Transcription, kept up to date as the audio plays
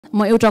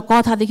म एउटा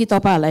कथादेखि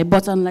तपाईहरुलाई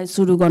वचनलाई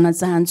सुरु गर्न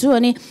चाहन्छु।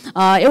 अनि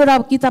एउटा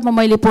किताबमा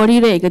मैले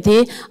पढिरहेको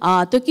थिएँ।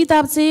 त्यो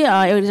किताब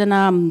चाहिँ एकजना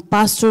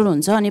पास्टर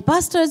हुन्छ। अनि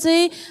पास्टर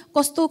चाहिँ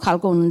कस्तो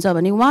खालको हुनुहुन्छ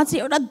भने उहाँ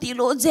चाहिँ एउटा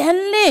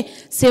दिलोज्यानले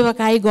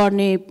सेवाकाई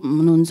गर्ने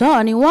हुनुहुन्छ।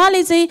 अनि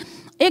उहाँले चाहिँ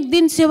एक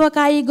दिन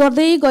सेवाकाई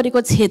गर्दै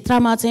गरेको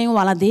क्षेत्रमा चाहिँ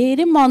उहाँलाई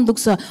धेरै मन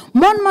दुख्छ।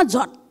 मनमा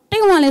झट्टै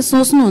उहाँले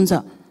सोच्नुहुन्छ,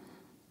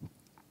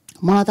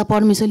 मलाई त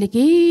परमेश्वरले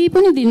केही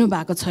पनि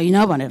दिनुभएको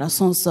छैन भनेर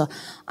सोच्छ।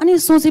 अनि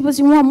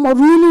सोचेपछि उहाँ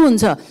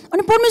रुनुहुन्छ।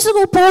 अनि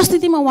परमेश्वरको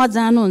उपस्थितिमा उहाँ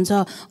जानुहुन्छ।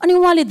 अनि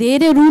उहाँले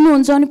धेरै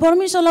रुनुहुन्छ। अनि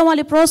परमेश्वरलाई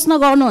उहाँले प्रश्न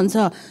गर्नुहुन्छ,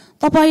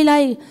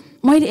 तपाईलाई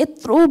मैले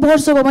यत्रो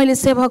वर्ष भयो मैले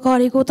सेवा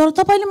गरेको, तर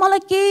तपाईले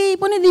मलाई केही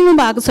पनि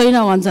दिनुभएको छैन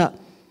भन्छ।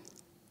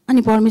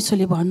 अनि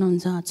परमेश्वरले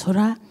भन्नुहुन्छ,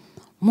 छोरा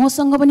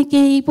मसँग पनि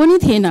केही पनि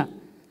थिएन,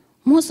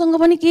 मसँग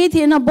पनि केही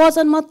थिएन,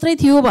 वचन मात्रै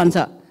थियो भन्छ।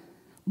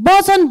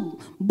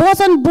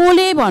 वचन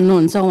बोले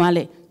भन्नुहुन्छ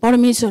उहाँले,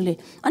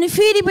 परमेश्वरले। अनि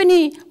फेरि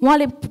पनि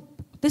उहाँले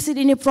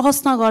त्यसरी नै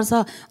प्रश्न गर्छ।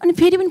 अनि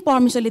फेरि पनि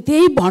परमेश्वरले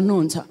त्यही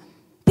भन्नुहुन्छ,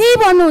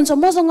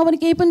 मसँग पनि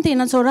केही पनि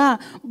थिएन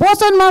छोरा,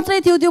 वचन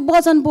मात्रै थियो, त्यो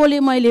वचन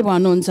बोले मैले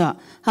भन्नुहुन्छ।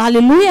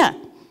 हालेलुया।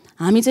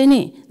 हामी चाहिँ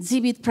नि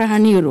जीवित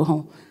प्राणीहरू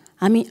हौँ,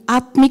 हामी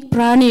आत्मिक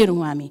प्राणीहरू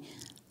हौँ हामी,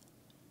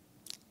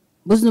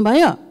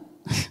 बुझ्नुभयो?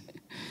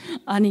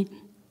 अनि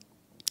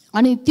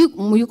त्यो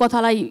यो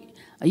कथालाई,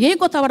 यही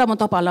कथाबाट म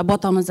तपाईहरुलाई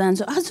बताउन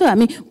चाहन्छु। आज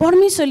हामी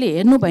परमेश्वरले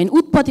हेर्नुभयो भने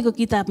उत्पत्तिको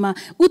किताबमा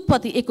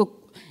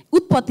उत्पत्ति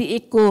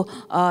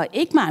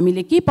 1:1मा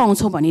हामीले के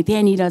पाउँछौँ भने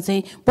त्यहाँनिर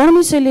चाहिँ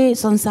परमेश्वरले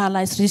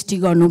संसारलाई सृष्टि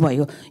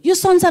गर्नुभयो। यो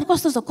संसार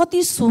कस्तो छ,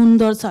 कति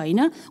सुन्दर छ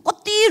होइन,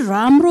 कति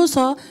राम्रो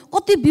छ,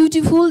 कति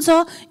ब्युटिफुल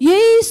छ।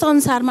 यही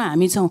संसारमा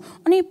हामी छौँ।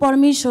 अनि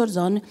परमेश्वर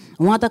झन्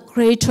उहाँ त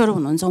क्रिएटर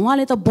हुनुहुन्छ,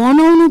 उहाँले त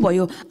बनाउनु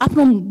भयो,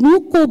 आफ्नो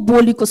मुखको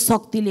बोलीको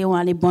शक्तिले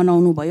उहाँले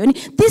बनाउनु भयो।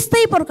 अनि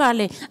त्यस्तै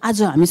प्रकारले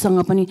आज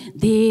हामीसँग पनि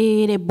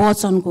धेरै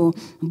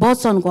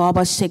वचनको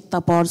आवश्यकता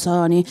पर्छ।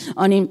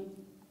 अनि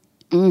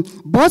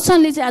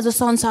वचनले चाहिँ आज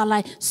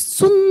संसारलाई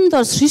सुन्दर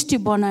सृष्टि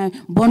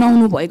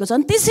बनाउनु भएको छ।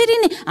 अनि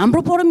त्यसरी नै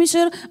हाम्रो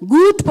परमेश्वर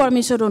गुड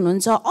परमेश्वर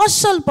हुनुहुन्छ,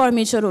 असल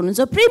परमेश्वर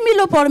हुनुहुन्छ,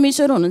 प्रेमिलो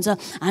परमेश्वर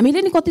हुनुहुन्छ।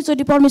 हामीले नि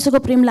कतिचोटि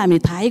परमेश्वरको प्रेमलाई हामीले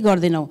थाहै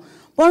गर्दैनौँ,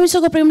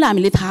 परमेश्वरको प्रेमलाई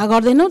हामीले थाहा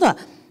गर्दैनौँ त।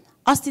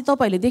 अस्ति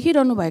तपाईँहरूले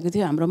देखिरहनु भएको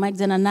थियो, हाम्रोमा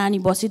एकजना नानी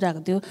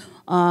बसिरहेको थियो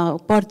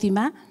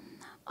प्रतिमा।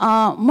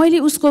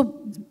 मैले उसको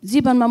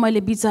जीवनमा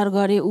मैले विचार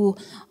गरेँ,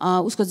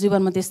 उसको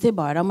जीवनमा त्यस्तै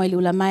भएर मैले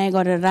उसलाई माया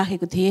गरेर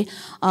राखेको थिएँ।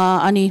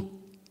 अनि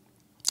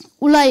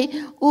ऊ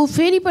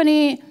फेरि पनि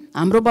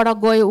हाम्रोबाट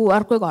गयो, ऊ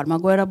अर्कै घरमा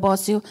गएर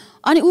बस्यो।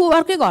 अनि ऊ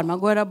अर्कै घरमा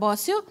गएर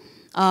बस्यो,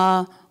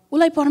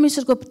 उसलाई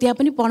परमेश्वरको त्यहाँ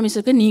पनि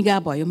परमेश्वरकै निगाह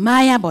भयो,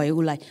 माया भयो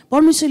उसलाई।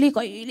 परमेश्वरले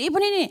कहिले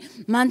पनि नि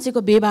मान्छेको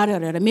व्यवहार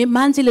हेरेर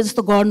मान्छेले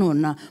जस्तो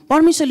गर्नुहुन्न,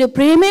 परमेश्वरले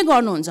प्रेमै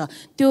गर्नुहुन्छ।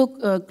 त्यो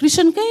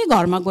क्रिस्चियनकै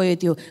घरमा गयो,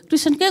 त्यो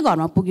क्रिस्चियनकै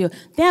घरमा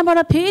पुग्यो, त्यहाँबाट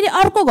फेरि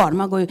अर्को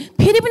घरमा गयो,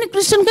 फेरि पनि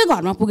क्रिस्चियनकै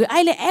घरमा पुग्यो,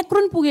 अहिले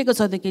एक्रोन पुगेको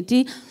छ त्यो केटी।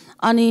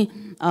 अनि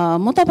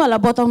म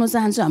तपाईँहरूलाई बताउन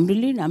चाहन्छु,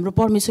 हाम्रो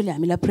परमेश्वरले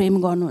हामीलाई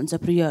प्रेम गर्नुहुन्छ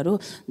प्रियहरू।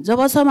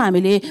 जबसम्म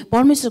हामीले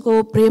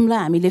परमेश्वरको प्रेमलाई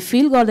हामीले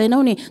फिल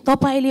गर्दैनौँ नि,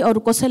 तपाईँले अरू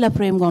कसैलाई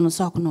प्रेम गर्नु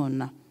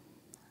सक्नुहुन्न,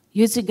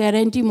 यो चाहिँ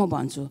ग्यारेन्टी म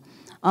भन्छु।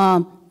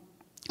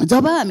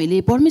 जब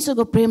हामीले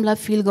परमेश्वरको प्रेमलाई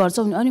फिल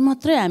गर्छौँ अनि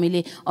मात्रै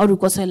हामीले अरू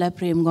कसैलाई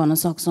प्रेम गर्न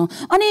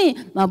सक्छौँ।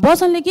 अनि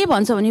वचनले के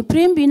भन्छ भने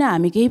प्रेम बिना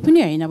हामी केही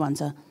पनि होइन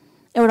भन्छ,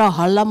 एउटा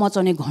हल्ला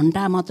मचाउने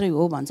घन्टा मात्रै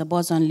हो भन्छ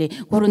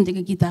वचनले।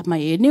 कोरिन्थीको किताबमा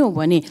हेर्ने हो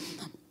भने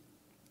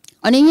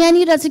अनि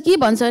यहाँनिर चाहिँ के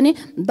भन्छ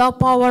भने the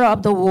power of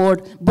the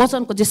word,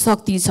 वचनको चाहिँ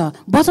शक्ति छ,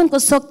 वचनको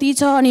शक्ति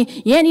छ। अनि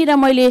यहाँनिर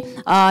मैले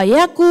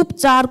याकुब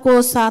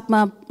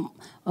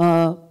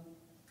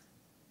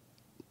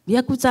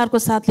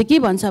 4:7ले के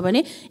भन्छ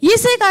भने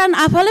यसै कारण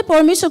आफैलाई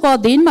परमेश्वरको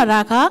अधीनमा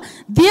राख,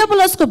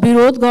 दियाबलसको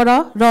विरोध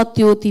गर र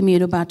त्यो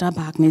तिमीहरूबाट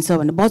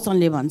भाग्नेछ भनेर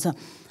वचनले भन्छ।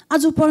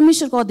 आज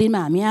परमेश्वरको अधीनमा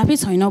हामी आफै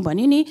छैनौँ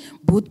भने नि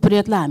भूत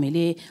प्रेतलाई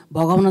हामीले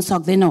भगाउन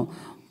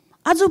सक्दैनौँ।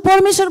 आज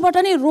परमेश्वरबाट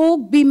नै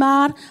रोग,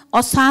 बिमार,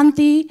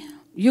 अशान्ति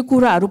यो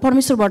कुराहरू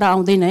परमेश्वरबाट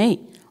आउँदैन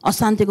है।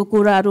 अशान्तिको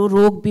कुराहरू,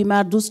 रोग,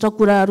 बिमार, दुष्ट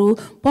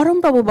कुराहरू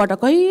परमप्रभुबाट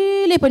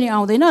कहिले पनि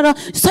आउँदैन र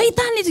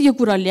शैतानले चाहिँ यो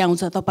कुरा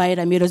ल्याउँछ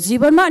तपाईँ र मेरो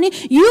जीवनमा। अनि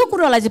यो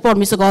कुरालाई चाहिँ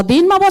परमेश्वरको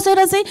अधीनमा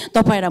बसेर चाहिँ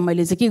तपाईँ र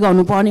मैले चाहिँ के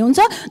गर्नुपर्ने हुन्छ,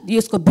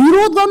 यसको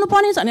विरोध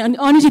गर्नुपर्ने हुन्छ। अनि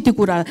चाहिँ त्यो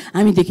कुरा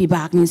हामीदेखि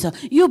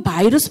भाग्नेछ। यो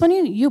भाइरस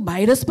पनि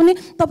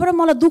तपाईँ र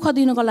मलाई दुःख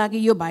दिनको लागि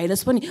यो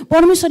भाइरस पनि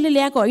परमेश्वरले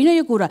ल्याएको होइन।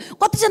 यो कुरा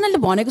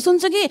कतिजनाले भनेको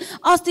सुन्छ कि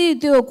अस्ति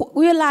त्यो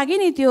उयो लाग्यो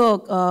नि, त्यो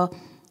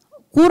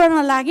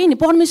कोरोना लाग्यो नि,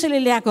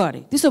 परमेश्वरले ल्याएको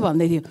अरे, त्यसो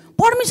भन्दै थियो।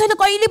 परमेश्वरले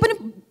कहिले पनि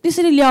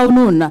त्यसरी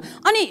ल्याउनुहुन्न।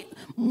 अनि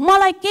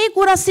मलाई केही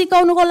कुरा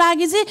सिकाउनुको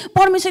लागि चाहिँ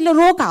परमेश्वरले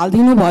रोक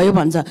हालिदिनु भयो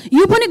भन्छ,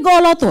 यो पनि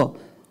गलत हो।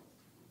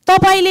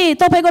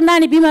 तपाईँको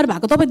नानी बिमार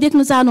भएको तपाईँ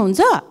देख्न चाहनुहुन्छ?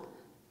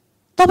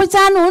 तपाईँ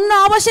चाहनुहुन्न,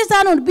 अवश्य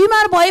चाहनुहुन्न।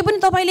 बिमार भए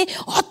पनि तपाईँले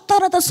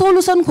हत्तर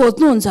सोलुसन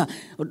खोज्नुहुन्छ,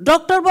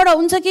 डक्टरबाट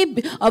हुन्छ कि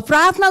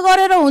प्रार्थना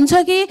गरेर हुन्छ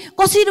कि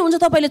कसरी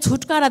हुन्छ तपाईँले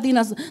छुटकारा दिन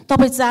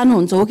तपाईँ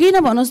चाहनुहुन्छ, हो कि न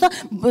भन्नुहोस् त।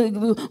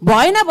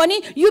 भएन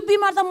भने यो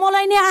बिमार त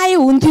मलाई नै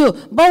आयो हुन्थ्यो,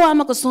 बाउ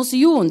आमाको सोच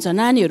यो हुन्छ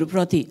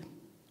नानीहरूप्रति।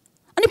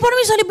 अनि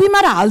परमेश्वरले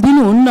बिमार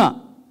हालिदिनुहुन्न,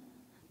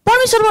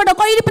 परमेश्वरबाट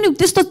कहिले पनि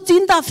त्यस्तो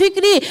चिन्ता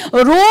फिक्री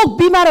रोग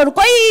बिमारहरू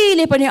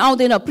कहिले पनि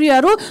आउँदैन।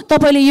 प्रियहरू,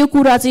 तपाईँले यो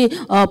कुरा चाहिँ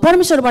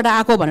परमेश्वरबाट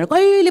आएको भनेर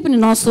कहिले पनि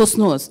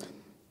नसोच्नुहोस्।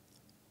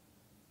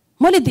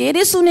 मैले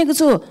धेरै सुनेको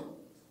छु,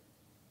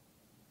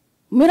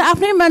 मेरो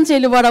आफ्नै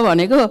मान्छेबाट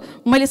भनेको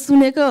मैले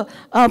सुनेको,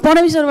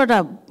 परमेश्वरबाट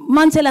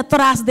मान्छेलाई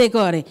त्रास दिएको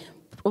अरे,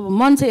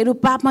 मान्छेहरू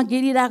पापमा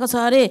गिरिरहेको छ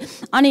अरे,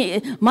 अनि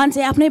मान्छे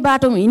आफ्नै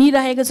बाटोमा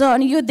हिँडिरहेको छ,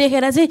 अनि यो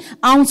देखेर चाहिँ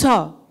आउँछ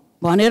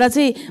भनेर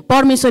चाहिँ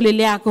परमेश्वरले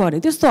ल्याएको अरे।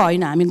 त्यस्तो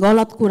होइन। हामी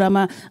गलत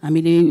कुरामा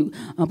हामीले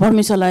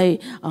परमेश्वरलाई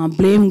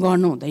ब्लेम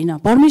गर्नु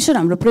हुँदैन। परमेश्वर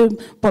हाम्रो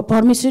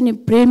परमेश्वर नि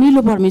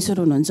प्रेमिलो परमेश्वर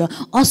हुनुहुन्छ,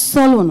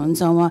 असल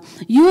हुनुहुन्छ। उहाँ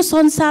यो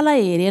संसारलाई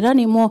हेरेर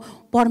नि म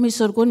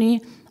परमेश्वरको नि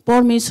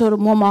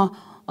परमेश्वर ममा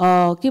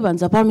के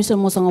भन्छ, परमेश्वर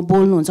मसँग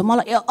बोल्नुहुन्छ।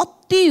 मलाई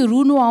अति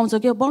रुनु आउँछ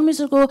क्या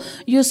परमेश्वरको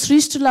यो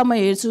सृष्टिलाई म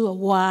हेर्छु।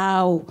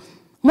 वाउ,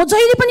 म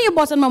जहिले पनि यो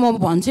वचनमा म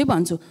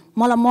भन्छु,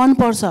 मलाई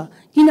मनपर्छ।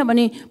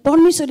 किनभने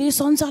परमेश्वरले यो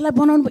संसारलाई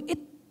बनाउनु भयो,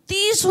 यति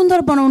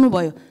सुन्दर बनाउनु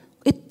भयो,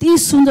 यति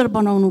सुन्दर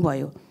बनाउनु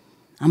भयो।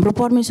 हाम्रो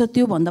परमेश्वर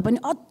त्योभन्दा पनि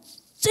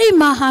अझै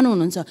महान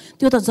हुनुहुन्छ।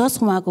 त्यो त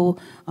जस्ट उहाँको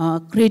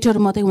क्रिएटर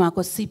मात्रै,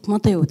 उहाँको सिप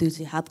मात्रै हो, त्यो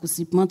चाहिँ हातको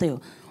सिप मात्रै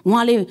हो।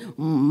 उहाँले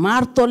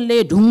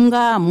मार्तोलले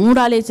ढुङ्गा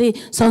मुढाले चाहिँ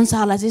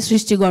संसारलाई चाहिँ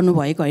सृष्टि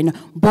गर्नुभएको होइन,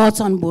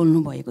 वचन बोल्नु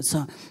भएको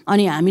छ।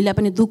 अनि हामीलाई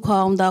पनि दुःख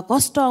आउँदा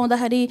कष्ट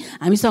आउँदाखेरि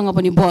हामीसँग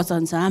पनि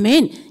वचन छ।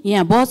 आमेन।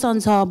 यहाँ वचन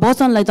छ,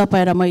 वचनलाई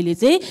तपाईँ र मैले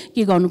चाहिँ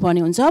के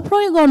गर्नुपर्ने हुन्छ,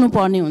 प्रयोग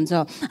गर्नुपर्ने हुन्छ।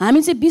 हामी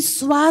चाहिँ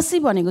विश्वासी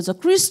भनेको छ,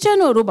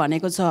 क्रिस्चियनहरू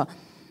भनेको छ।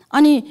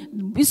 अनि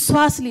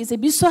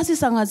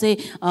विश्वासीसँग चाहिँ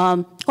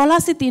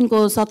कलासी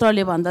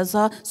 3:17 भन्दछ,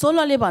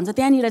 16 भन्छ,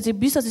 त्यहाँनिर चाहिँ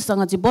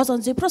विश्वासीसँग चाहिँ वचन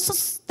चाहिँ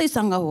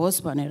प्रशस्तैसँग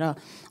होस् भनेर।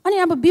 अनि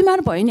अब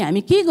बिमार भयो नि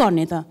हामी के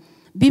गर्ने त?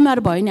 बिमार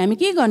भयो नि हामी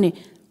के गर्ने?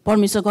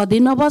 परमेश्वरको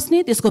अधीन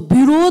नबस्ने, त्यसको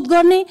विरोध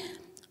गर्ने।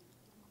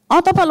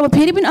 तपाईँलाई म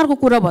फेरि पनि अर्को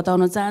कुरा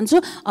बताउन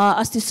चाहन्छु।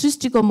 अस्ति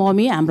सृष्टिको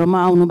मम्मी हाम्रोमा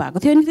आउनु भएको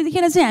थियो, अनि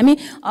त्यतिखेर चाहिँ हामी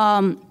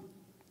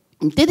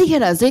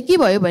त्यतिखेर चाहिँ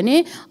के भयो भने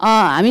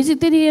हामी चाहिँ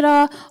त्यतिखेर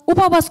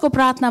उपवासको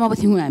प्रार्थनामा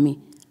थियौँ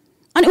हामी।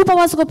 अनि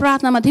उपवासको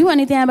प्रार्थनामा थियौँ,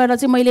 अनि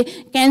त्यहाँबाट चाहिँ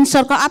मैले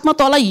क्यान्सरको आत्मा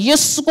तँलाई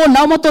यसको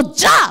नाउँमा त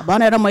जा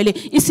भनेर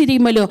मैले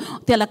यसरी मैले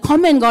त्यसलाई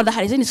कमेन्ट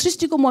गर्दाखेरि चाहिँ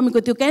सृष्टिको मम्मीको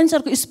त्यो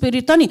क्यान्सरको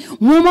स्पिरिट त नि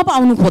ममा पो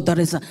आउनु खोज्दो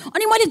रहेछ।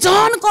 अनि मैले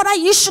झन्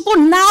कराएँ, यसुको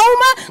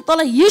नाउँमा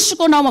तँलाई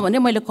यसुको नाउँमा भनेर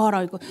मैले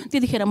कराएको।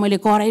 त्यतिखेर मैले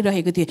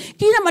कराइरहेको थिएँ,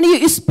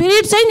 किनभने यो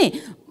स्पिरिट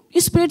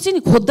चाहिँ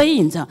नि खोज्दै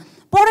हिँड्छ।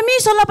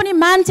 परमेश्वरलाई पनि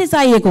मान्छे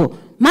चाहिएको,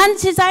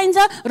 मान्छे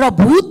चाहिन्छ, र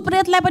भूत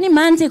प्रेतलाई पनि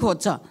मान्छे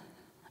खोज्छ।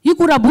 यो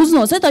कुरा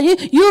बुझ्नुहोस् है त।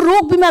 यो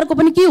रोग बिमारको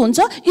पनि के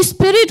हुन्छ?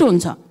 स्पिरिट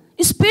हुन्छ।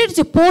 स्पिरिट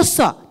चाहिँ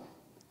पोस्छ।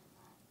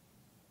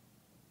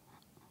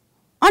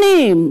 अनि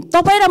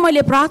तपाईँ र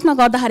मैले प्रार्थना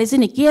गर्दाखेरि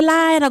चाहिँ नि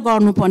केलाएर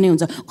गर्नुपर्ने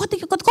हुन्छ।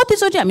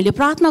 कतिचोटि हामीले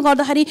प्रार्थना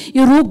गर्दाखेरि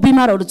यो रोग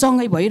बिमारहरू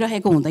चङ्गै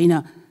भइरहेको हुँदैन।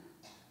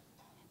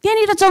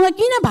 त्यहाँनिर चङ्गा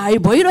किन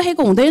भइरहेको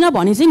हुँदैन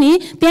भने चाहिँ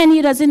नि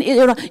त्यहाँनिर चाहिँ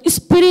एउटा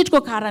स्पिरिटको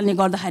कारणले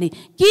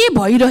गर्दाखेरि के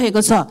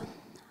भइरहेको छ।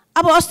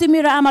 अब अस्ति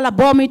मेरो आमालाई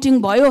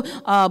भमिटिङ भयो,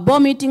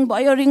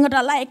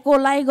 रिङ्गटा लागेको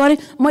गरेँ।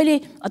 मैले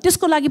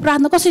त्यसको लागि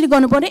प्रार्थना कसरी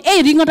गर्नु पर्यो?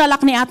 रिङ्गटा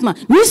लाग्ने आत्मा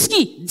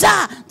निस्की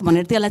जा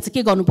भनेर त्यसलाई चाहिँ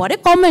के गर्नु पर्यो?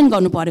 कमेन्ट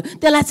गर्नु पर्यो।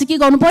 त्यसलाई चाहिँ के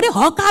गर्नु पर्यो?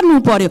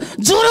 हकार्नु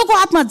पर्यो। ज्वरोको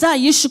आत्मा जा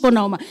येशूको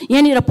नाउँमा।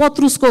 यहाँनिर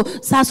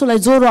पत्रुसको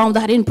सासूलाई ज्वरो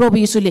आउँदाखेरि प्रभु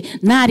येशूले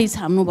नारी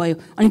छाम्नु भयो,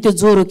 अनि त्यो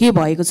ज्वरो के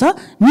भएको छ?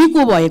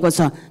 निको भएको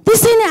छ।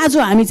 त्यसै नै आज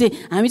हामी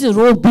चाहिँ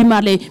रोग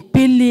बिमारले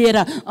पेलिएर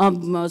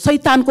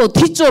शैतानको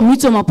थिचो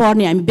मिचोमा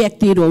पर्ने हामी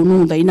व्यक्तिहरू हुनु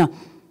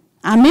हुँदैन।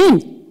 आमेन।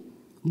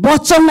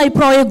 वचनलाई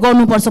प्रयोग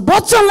गर्नुपर्छ,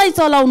 वचनलाई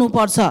चलाउनु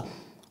पर्छ।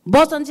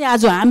 वचन चाहिँ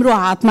आज हाम्रो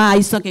हातमा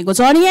आइसकेको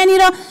छ। अनि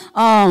यहाँनिर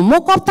म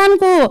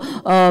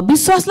कप्तानको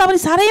विश्वासलाई पनि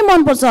साह्रै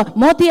मनपर्छ।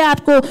 मत्ती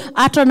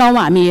 8:8-9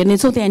 हामी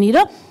हेर्नेछौँ।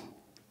 त्यहाँनिर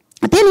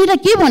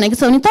के भनेको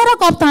छ भने, तर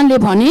कप्तानले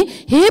भने,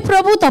 हे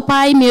प्रभु,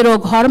 तपाईँ मेरो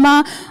घरमा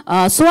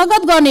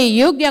स्वागत गर्ने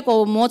योग्यको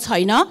म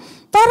छैन,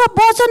 तर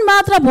वचन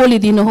मात्र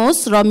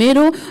बोलिदिनुहोस् र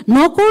मेरो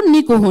नकुर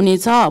निको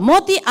हुनेछ।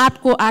 मत्ती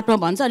 8:8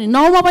 भन्छ। अनि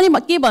 9 पनि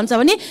के भन्छ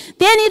भने,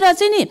 त्यहाँनिर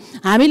चाहिँ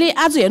नि हामीले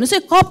आज हेर्नुहोस् है,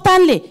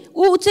 कप्तानले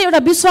ऊ चाहिँ एउटा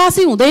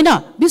विश्वासी हुँदैन,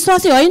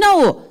 विश्वासी होइन,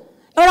 ऊ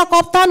एउटा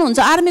कप्तान हुन्छ,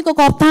 आर्मीको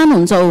कप्तान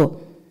हुन्छ।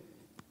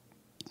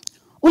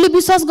 उसले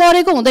विश्वास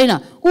गरेको हुँदैन।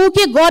 ऊ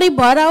के गरिब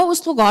भएर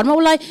उसको घरमा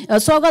उसलाई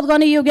स्वागत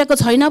गर्ने योग्यको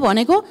छैन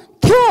भनेको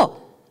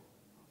थियो।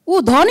 ऊ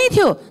धनी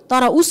थियो,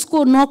 तर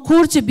उसको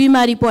नखोर चाहिँ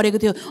बिमारी परेको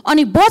थियो।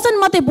 अनि वचन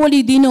मात्रै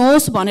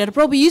बोलिदिनुहोस् भनेर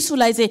प्रभु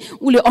यीशुलाई चाहिँ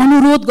उसले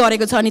अनुरोध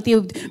गरेको छ। अनि त्यो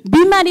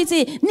बिमारी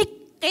चाहिँ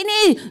निकै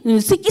नै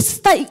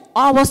सिकिस्त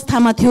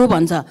अवस्थामा थियो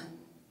भन्छ,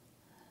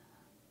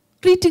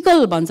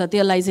 क्रिटिकल भन्छ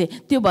त्यसलाई चाहिँ।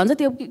 त्यो भन्छ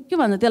त्यो के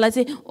भन्छ त्यसलाई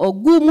चाहिँ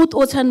गुमुत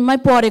ओछ्यानमै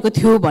परेको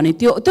थियो भने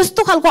त्यो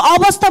त्यस्तो खालको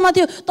अवस्थामा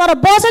थियो। तर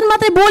वचन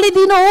मात्रै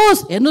बोलिदिनुहोस्।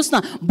 हेर्नुहोस् न,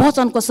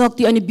 वचनको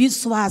शक्ति अनि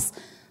विश्वास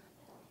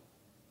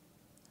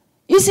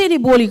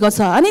यसरी बोलेको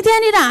छ। अनि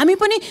त्यहाँनिर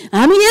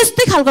हामी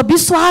यस्तै खालको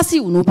विश्वासी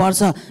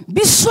हुनुपर्छ।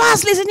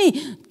 विश्वासले चाहिँ नि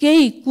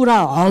केही कुरा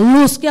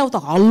हल्लोस्, क्या त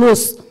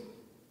हल्लोस्।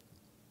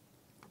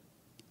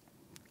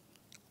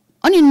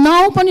 अनि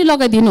नाउँ पनि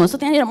लगाइदिनुहोस्।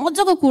 त्यहाँनिर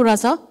मजाको कुरा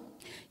छ,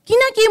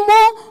 किनकि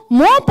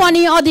म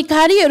पनि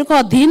अधिकारीहरूको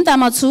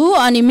अधीनतामा छु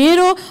अनि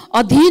मेरो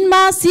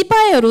अधीनमा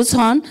सिपाहीहरू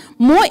छन्।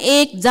 म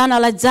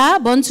एकजनालाई जा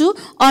भन्छु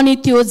अनि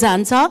त्यो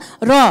जान्छ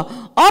र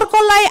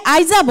अर्कोलाई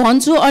आइजा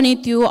भन्छु अनि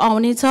त्यो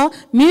आउनेछ।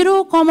 मेरो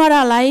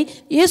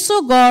कमरालाई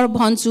यसो गर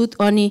भन्छु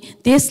अनि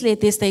त्यसले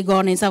त्यस्तै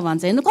गर्नेछ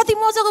भन्छ। हेर्नु कति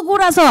मजाको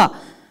कुरा छ।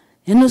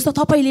 हेर्नुहोस् त,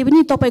 तपाईँले पनि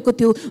तपाईँको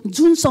त्यो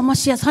जुन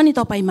समस्या छ नि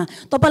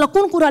तपाईँमा, तपाईँलाई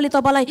कुन कुराले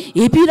तपाईँलाई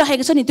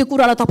हेपिरहेको छ नि त्यो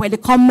कुरालाई तपाईँले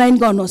कम्बाइन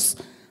गर्नुहोस्।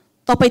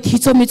 तपाईँ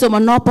थिचोमिचोमा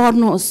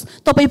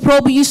नपर्नुहोस्। तपाईँ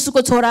प्रभु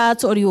यीशुको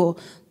छोराछोरी हो,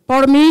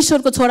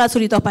 परमेश्वरको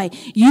छोराछोरी।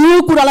 तपाईँ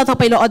यो कुरालाई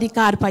तपाईँले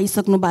अधिकार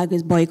पाइसक्नु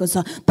भएको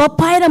छ।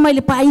 तपाईँ र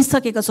मैले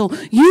पाइसकेका छौँ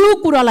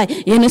यो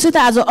कुरालाई। हेर्नुहोस् है त,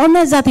 आज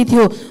अन्य जाति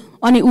थियो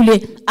अनि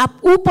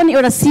ऊ पनि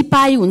एउटा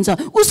सिपाही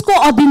हुन्छ, उसको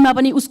अधीनमा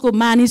पनि उसको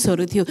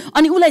मानिसहरू थियो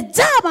अनि उसलाई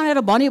जा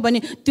भनेर भन्यो भने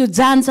त्यो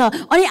जान्छ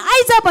अनि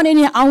आइजा भन्यो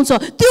भने आउँछ,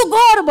 त्यो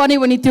गर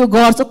भन्यो भने त्यो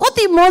गर्छ।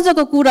 कति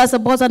मजाको कुरा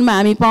छ वचनमा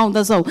हामी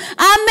पाउँदछौँ।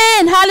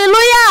 आमेन,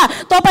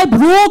 हालेलुया। तपाईँ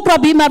रोग र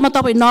बिमारमा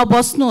तपाईँ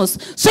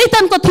नबस्नुहोस्,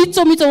 शैतानको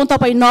थिचोमिचोमा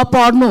तपाईँ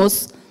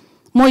नपर्नुहोस्।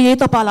 म यही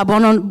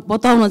तपाईँलाई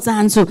बताउन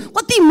चाहन्छु।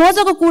 कति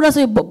मजाको कुरा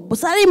छ,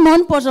 साह्रै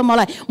मनपर्छ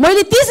मलाई।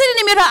 मैले त्यसरी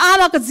नै मेरो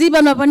आमाको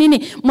जीवनमा पनि नि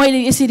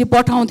मैले यसरी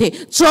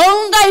पठाउँथेँ,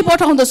 चङ्गाई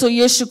पठाउँदछु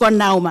येशूको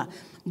नाउँमा,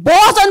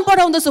 वचन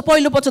पठाउँदछु।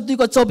 पहिलो पत्र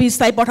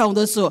 2:24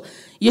 पठाउँदछु।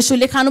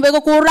 येशूले खानुभएको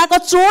कोर्राको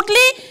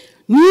चोटले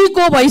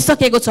निको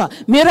भइसकेको छ।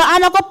 मेरो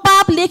आमाको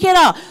पाप लेखेर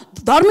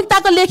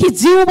धार्मिकताको लेखी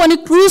जिउ पनि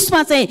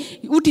क्रुसमा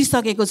चाहिँ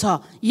उठिसकेको छ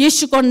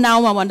येशूको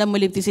नाउँमा भनेर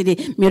मैले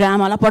त्यसरी मेरो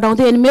आमालाई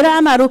पठाउँथेँ। अनि मेरो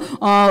आमाहरू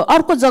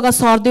अर्को जग्गा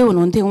सर्दै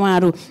हुनुहुन्थ्यो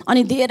उहाँहरू।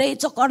 अनि धेरै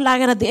चक्कर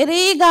लागेर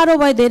धेरै गाह्रो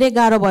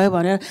भयो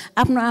भनेर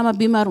आफ्नो आमा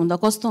बिमार हुँदा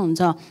कस्तो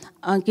हुन्छ,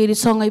 के अरे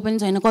सँगै पनि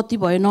छैन, कति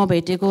भयो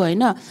नभेटेको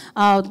होइन,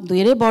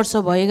 धेरै वर्ष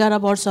भयो, 11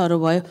 वर्षहरू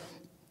भयो।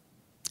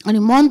 अनि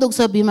मन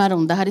दुख्छ बिमार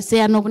हुँदाखेरि,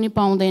 स्याहार्नु पनि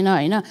पाउँदैन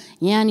होइन।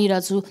 यहाँनिर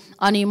छु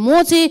अनि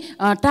म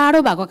चाहिँ टाढो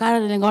भएको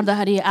कारणले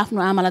गर्दाखेरि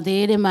आफ्नो आमालाई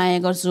धेरै माया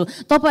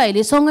गर्छु।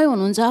 तपाईँहरूले सँगै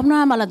हुनुहुन्छ, आफ्नो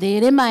आमालाई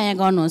धेरै माया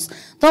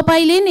गर्नुहोस्।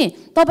 तपाईँले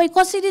नि तपाईँ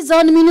कसरी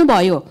जन्मिनु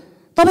भयो,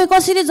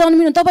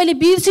 तपाईँले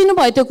बिर्सिनु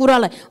भयो त्यो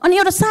कुरालाई। अनि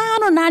एउटा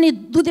सानो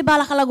नानी दुधे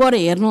बालाखालाई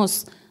गएर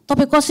हेर्नुहोस्,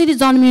 तपाईँ कसरी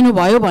जन्मिनु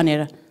भयो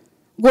भनेर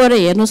गएर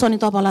हेर्नुहोस् अनि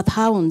तपाईँलाई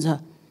थाहा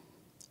हुन्छ।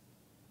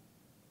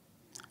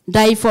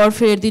 डाइफर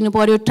फेरिदिनु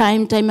पर्यो,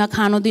 टाइममा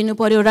खानु दिनु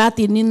पर्यो,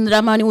 राति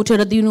निन्द्रामा अनि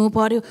उठेर दिनु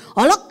पर्यो।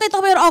 हलक्कै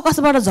तपाईँहरू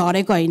आकाशबाट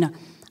झरेको होइन।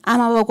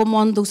 आमा बाबाको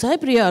मन दुख्छ है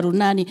प्रियहरू,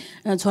 नानी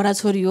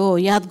छोराछोरी हो,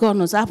 याद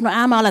गर्नुहोस्, आफ्नो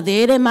आमालाई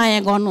धेरै माया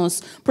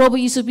गर्नुहोस्।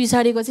 प्रभु यीशु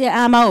पछाडिको चाहिँ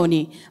आमा हो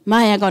नि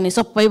माया गर्ने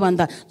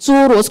सबैभन्दा।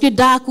 चोर होस् कि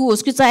डाकु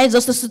होस् कि चाहे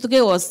जस्तो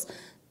सुतुकै होस्,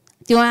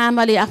 त्यो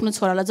आमाले आफ्नो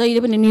छोरालाई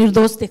जहिले पनि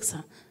निर्दोष देख्छ।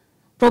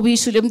 प्रभु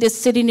यीशुले पनि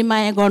त्यसरी नै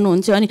माया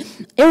गर्नुहुन्छ। अनि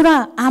एउटा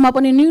आमा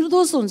पनि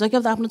निर्दोष हुन्छ क्या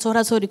त आफ्नो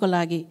छोराछोरीको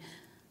लागि।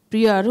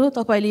 प्रियहरू,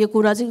 तपाईँले यो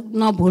कुरा चाहिँ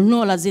नभुल्नु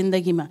होला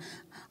जिन्दगीमा।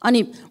 अनि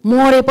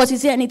मरेपछि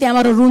चाहिँ अनि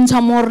त्यहाँबाट रुन्छ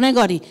मर्ने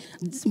गरी,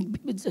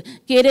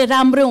 के अरे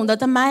राम्रो हुँदा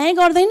त माया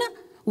गर्दैन,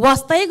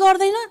 वास्तै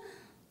गर्दैन।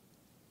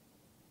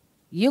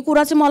 यो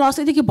कुरा चाहिँ मलाई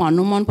अस्तिदेखि भन्नु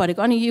मन परेको।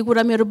 अनि यो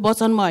कुरा मेरो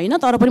वचनमा होइन,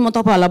 तर पनि म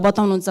तपाईँहरूलाई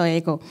बताउनु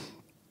चाहेको।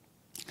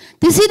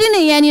 त्यसरी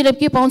नै यहाँनिर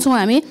के पाउँछौँ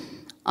हामी,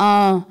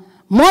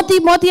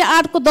 मती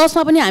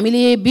 8:10 पनि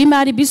हामीले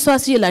बिमारी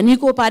विश्वासीहरूलाई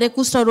निको पारे,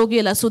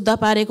 कुष्ठरोगीहरूलाई शुद्ध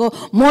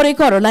पारेको,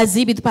 मरेकोहरूलाई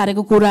जीवित पारेको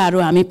कुराहरू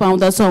हामी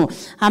पाउँदछौँ।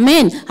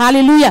 आमेन,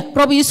 हालेलुया।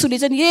 प्रभु यीशुले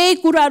चाहिँ यही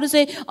कुराहरू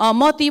चाहिँ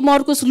मती,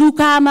 मर्कुस,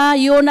 लुकामा,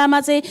 योनामा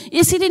चाहिँ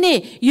यसरी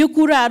नै यो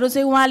कुराहरू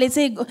चाहिँ उहाँले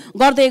चाहिँ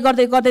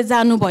गर्दै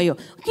जानुभयो।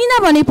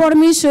 किनभने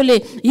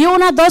परमेश्वरले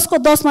योना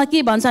 10:10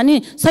 के भन्छ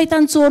नि,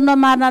 शैतान चोर्न,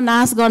 मार्न,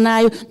 नाश गर्न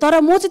आयो,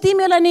 तर म चाहिँ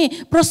तिमीलाई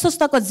नै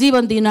प्रशस्तको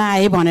जीवन दिन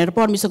आएँ भनेर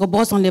परमेश्वरको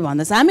वचनले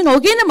भन्दछ। हामी हो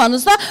किन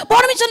भन्नुहोस् त,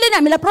 परमेश्वरले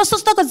हामीलाई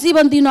प्रशस्तको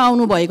जीवन दिन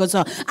आउनु भएको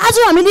छ। आज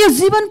हामीले यो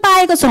जीवन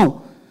पाएका छौँ।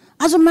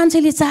 आज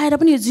मान्छेले चाहेर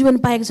पनि यो जीवन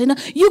पाएको छैन।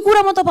 यो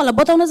कुरा म तपाईँहरूलाई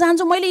बताउन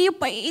चाहन्छु।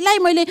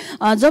 मैले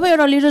जब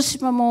एउटा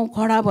लिडरसिपमा म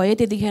खडा भएँ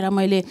त्यतिखेर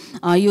मैले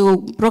यो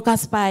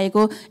प्रकाश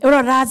पाएको। एउटा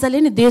राजाले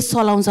नि देश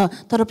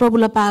चलाउँछ तर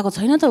प्रभुलाई पाएको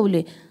छैन त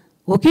उसले,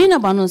 हो किन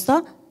भन्नुहोस् त,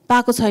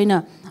 पाएको छैन।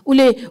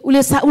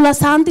 उसलाई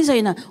शान्ति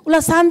छैन।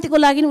 उसलाई शान्तिको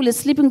लागि उसले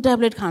स्लिपिङ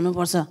ट्याब्लेट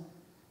खानुपर्छ।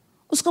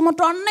 उसकोमा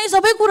टन्नै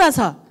सबै कुरा छ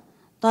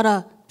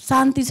तर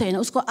शान्ति छैन,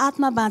 उसको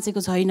आत्मा बाँचेको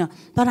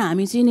छैन। तर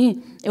हामी चाहिँ नि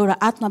एउटा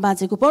आत्मा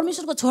बाँचेको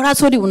परमेश्वरको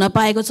छोराछोरी हुन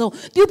पाएको छौँ।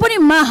 त्यो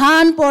पनि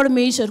महान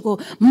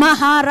परमेश्वरको,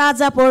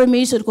 महाराजा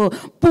परमेश्वरको,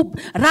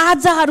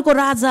 राजाहरूको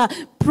राजा,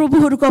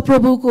 प्रभुहरूको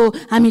प्रभुको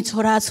हामी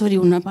छोराछोरी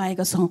हुन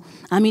पाएका छौँ।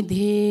 हामी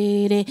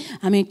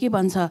के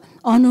भन्छ,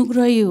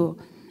 अनुग्रही हो।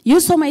 यो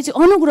समय चाहिँ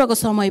अनुग्रहको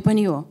समय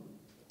पनि हो।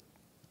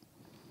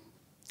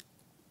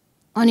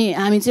 अनि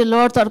हामी चाहिँ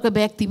लडतडको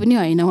व्यक्ति पनि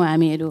होइनौँ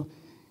हामीहरू।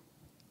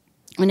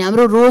 अनि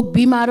हाम्रो रोग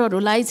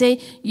बिमारहरूलाई चाहिँ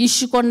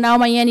यीशुको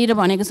नाउँमा यहाँनिर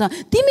भनेको छ,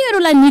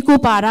 तिमीहरूलाई निको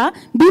पार,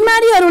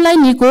 बिमारीहरूलाई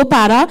निको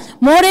पार,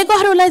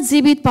 मरेकोहरूलाई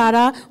जीवित पार,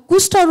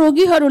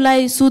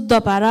 कुष्ठरोगीहरूलाई शुद्ध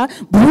पार,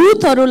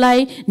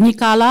 भूतहरूलाई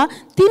निकाल,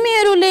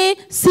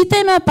 तिमीहरूले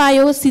सितैमा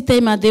पायो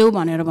सितैमा देऊ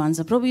भनेर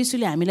भन्छ। प्रभु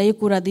यीशुले हामीलाई यो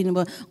कुरा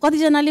दिनुभयो।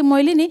 कतिजनाले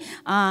मैले नि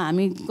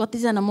हामी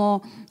कतिजना म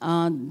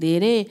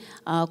धेरै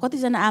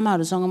कतिजना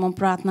आमाहरूसँग म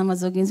प्रार्थनामा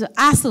जोगिन्छु,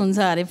 आश हुन्छ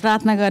अरे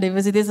प्रार्थना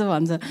गरेपछि त्यसो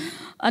भन्छ।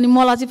 अनि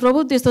मलाई चाहिँ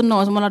प्रभु त्यस्तो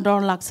नहोस्, मलाई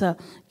डर लाग्छ,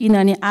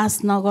 किनभने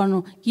आश नगर्नु,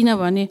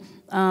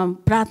 किनभने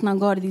प्रार्थना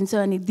गरिदिन्छ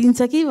अनि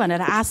दिन्छ कि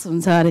भनेर आश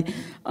हुन्छ अरे।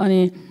 अनि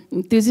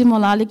त्यो चाहिँ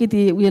मलाई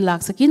अलिकति उयो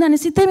लाग्छ, किनभने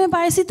सितैमा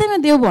पाए सितैमा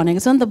देऊ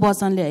भनेको छ नि त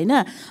वचनले, होइन?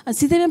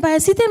 सितैमा पाए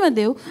सितैमा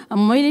देऊ,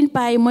 मैले पनि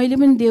पाएँ मैले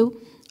पनि देऊ,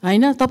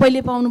 होइन?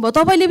 तपाईँले पाउनुभयो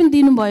तपाईँले पनि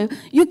दिनुभयो।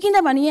 यो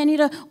किनभने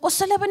यहाँनिर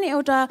कसैलाई पनि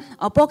एउटा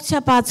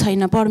पक्षपात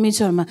छैन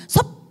परमेश्वरमा,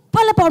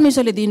 सबैलाई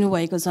परमेश्वरले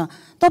दिनुभएको छ।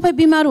 तपाईँ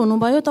बिमार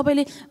हुनुभयो,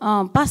 तपाईँले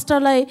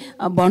पास्टरलाई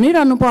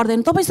भनिरहनु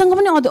पर्दैन, तपाईँसँग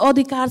पनि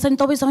अधिकार छ नि,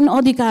 तपाईँसँग पनि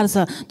अधिकार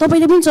छ,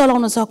 तपाईँले पनि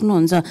चलाउन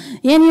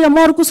सक्नुहुन्छ। यहाँनिर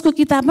मर्कुसको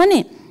किताबमा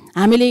नि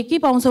हामीले के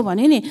पाउँछौँ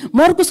भने नि,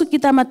 मर्कुसको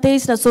किताबमा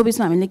 23 र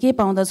 24मा हामीले के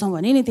पाउँदछौँ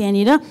भने नि,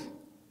 त्यहाँनिर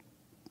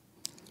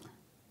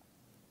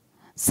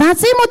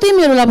साँच्चै म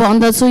तिमीहरूलाई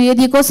भन्दछु,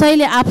 यदि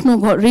कसैले आफ्नो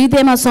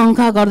हृदयमा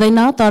शङ्का गर्दैन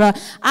तर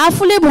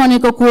आफूले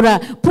भनेको कुरा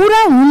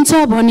पुरा हुन्छ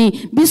भनी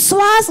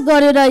विश्वास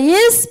गरेर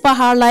यस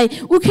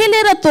पहाडलाई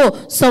उखेलेर तो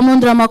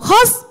समुद्रमा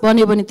खस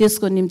भन्यो भने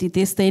त्यसको निम्ति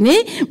त्यस्तै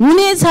नै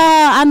हुनेछ।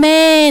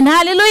 आमेन,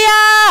 हालेलुया।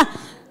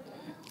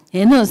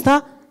 हेर्नुहोस् त,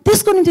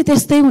 त्यसको निम्ति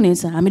त्यस्तै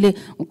हुनेछ।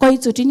 हामीले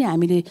कहीचोटि नि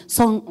हामीले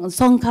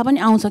शङ्का पनि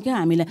आउँछ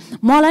क्या हामीलाई।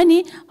 मलाई नि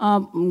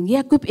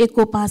याकुब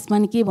 1:5मा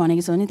नि के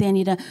भनेको छ भने,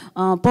 त्यहाँनिर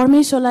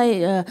परमेश्वरलाई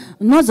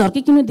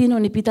नझर्किकन दिनु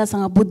भने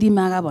पितासँग बुद्धि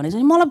मागा भनेको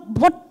छ। मलाई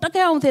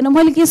पटक्कै आउँथेन।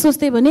 मैले के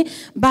सोच्थेँ भने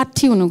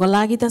बाठी हुनुको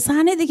लागि त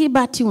सानैदेखि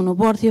बाठी हुनु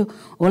पर्थ्यो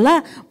होला,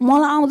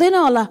 मलाई आउँदैन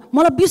होला,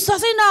 मलाई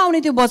विश्वासै नआउने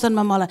त्यो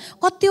वचनमा। मलाई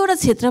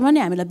कतिवटा क्षेत्रमा नि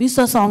हामीलाई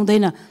विश्वास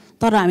आउँदैन,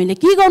 तर हामीले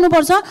के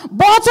गर्नुपर्छ?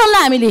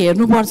 वचनलाई हामीले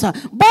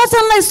हेर्नुपर्छ,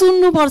 वचनलाई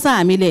सुन्नुपर्छ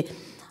हामीले।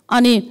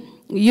 अनि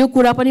यो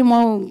कुरा पनि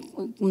म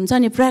हुन्छ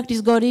नि प्र्याक्टिस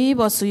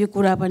गरिबस्छु यो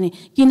कुरा पनि,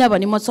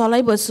 किनभने म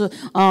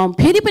चलाइबस्छु।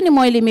 फेरि पनि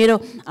मैले मेरो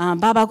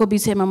बाबाको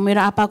विषयमा, मेरो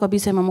आप्पाको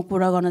विषयमा म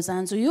कुरा गर्न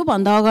चाहन्छु।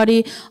 योभन्दा अगाडि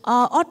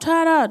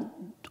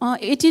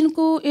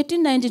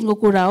 18-19को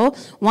कुरा हो,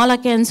 उहाँलाई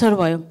क्यान्सर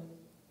भयो।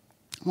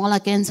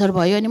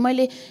 अनि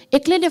मैले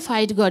एक्लैले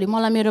फाइट गरेँ।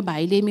 मलाई मेरो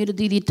भाइले मेरो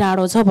दिदी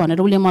टाढो छ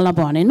भनेर उसले मलाई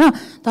भनेन,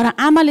 तर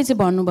आमाले चाहिँ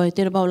भन्नुभयो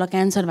तेरो बाउलाई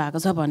क्यान्सर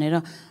भएको छ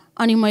भनेर।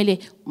 अनि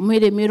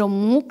मेरो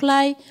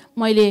मुखलाई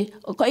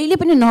मैले कहिले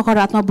पनि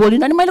नकारात्मक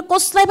बोलिनँ, अनि मैले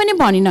कसलाई पनि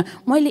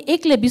भनिनँ। मैले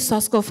एक्लै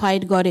विश्वासको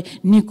फाइट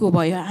गरेँ, निको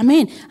भयो।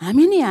 आमेन।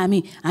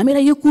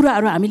 हामीलाई यो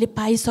कुराहरू हामीले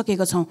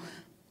पाइसकेको छौँ।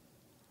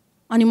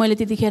 अनि मैले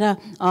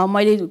त्यतिखेर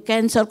मैले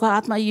क्यान्सरको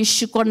हातमा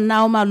यीशुको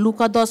नाउँमा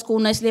लुका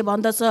 10:19ले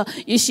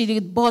भन्दछ,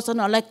 यसरी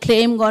वचनहरूलाई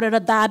क्लेम गरेर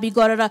दाबी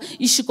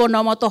गरेर यीशुको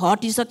नाउँमा त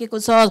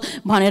हटिसकेको छ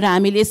भनेर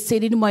हामीले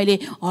यसरी नै मैले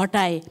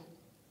हटाएँ।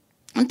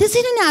 अनि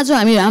त्यसरी नै आज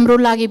हाम्रो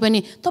लागि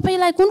पनि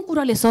तपाईँलाई कुन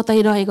कुराले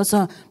सताइरहेको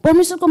छ?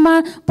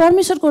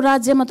 परमेश्वरको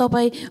राज्यमा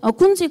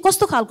तपाईँ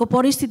कस्तो खालको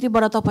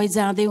परिस्थितिबाट तपाईँ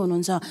जाँदै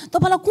हुनुहुन्छ?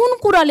 तपाईँलाई कुन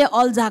कुराले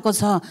अल्झाएको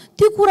छ?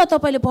 त्यो कुरा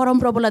तपाईँले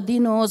परमप्रभुलाई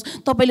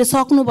दिनुहोस्। तपाईँले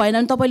सक्नु भएन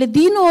भने तपाईँले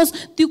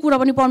दिनुहोस्। त्यो कुरा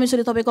पनि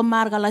परमेश्वरले तपाईँको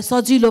मार्गलाई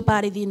सजिलो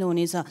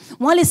पारिदिनुहुनेछ।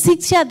 उहाँले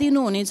शिक्षा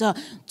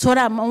दिनुहुनेछ।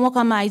 छोरा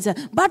मौकामा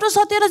आइज, बाटो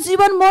सत्य र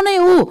जीवन म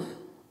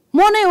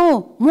नै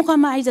हो,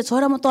 मौकामा आइज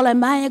छोरा, म तँलाई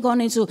माया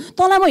गर्नेछु,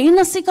 तँलाई म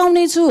हिँड्न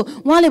सिकाउने छु,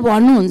 उहाँले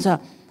भन्नुहुन्छ।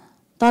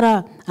 तर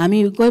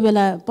हामी कोही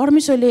बेला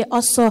परमेश्वरले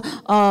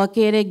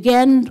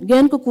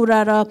ज्ञानको कुरा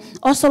र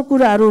असल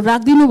कुराहरू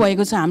राखिदिनु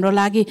भएको छ हाम्रो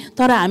लागि,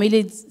 तर हामीले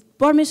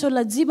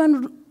परमेश्वरलाई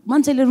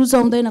मान्छेले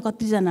रुचाउँदैन।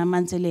 कतिजना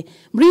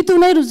मान्छेले मृत्यु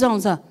नै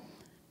रुचाउँछ,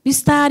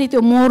 बिस्तारै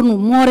त्यो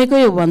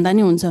मरेकै हो भन्दा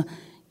नि हुन्छ,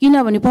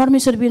 किनभने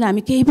परमेश्वर बिना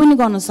हामी केही पनि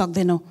गर्न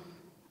सक्दैनौँ।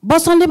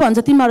 वचनले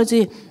भन्छ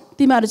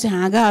तिमीहरू चाहिँ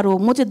हाँगाहरू हो,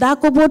 म चाहिँ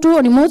दागको बोट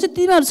हो, अनि म चाहिँ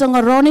तिमीहरूसँग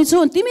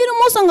रहनेछु, तिमीहरू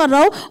मसँग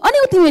रह, अनि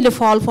तिमीहरूले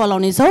फल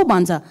फलाउनेछौ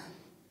भन्छ।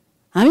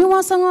 हामी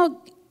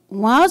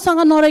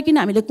उहाँसँग नरहिकन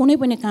हामीले कुनै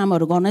पनि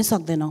कामहरू गर्नै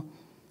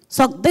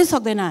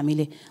सक्दैन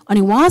हामीले।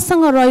 अनि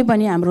उहाँसँग रह्यो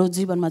भने हाम्रो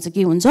जीवनमा चाहिँ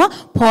के हुन्छ?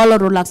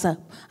 फलहरू लाग्छ।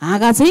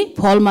 हाँगा चाहिँ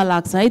फलमा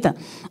लाग्छ है त।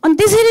 अनि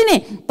त्यसरी नै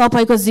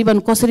तपाईँको जीवन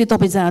कसरी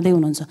तपाईँ जाँदै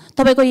हुनुहुन्छ?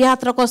 तपाईँको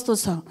यात्रा कस्तो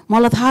छ?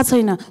 मलाई थाहा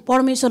छैन,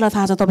 परमेश्वरलाई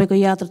थाहा छ तपाईँको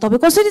यात्रा। तपाईँ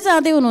कसरी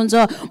जाँदै हुनुहुन्छ?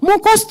 म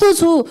कस्तो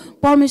छु?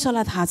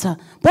 परमेश्वरलाई थाहा छ।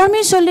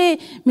 परमेश्वरले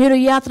मेरो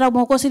यात्रा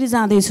म कसरी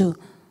जाँदैछु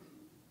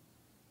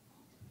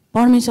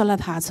परमेश्वरलाई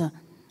थाहा छ।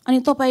 अनि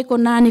तपाईँको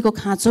नानीको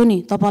खाँचो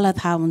नि तपाईँलाई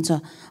थाहा हुन्छ।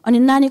 अनि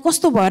नानी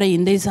कस्तो भएर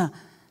हिँड्दैछ,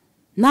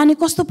 नानी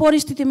कस्तो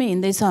परिस्थितिमा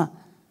हिँड्दैछ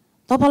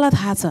तपाईँलाई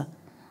थाहा छ।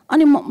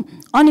 अनि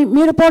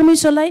मेरो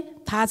परमेश्वरलाई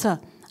थाहा छ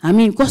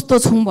हामी कस्तो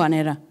छौँ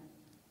भनेर।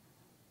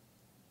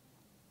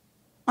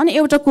 अनि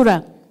एउटा कुरा,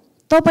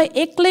 तपाईँ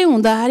एक्लै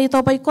हुँदाखेरि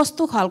तपाईँ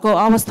कस्तो खालको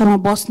अवस्थामा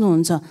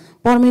बस्नुहुन्छ?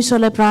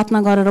 परमेश्वरलाई प्रार्थना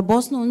गरेर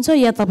बस्नुहुन्छ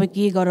या तपाईँ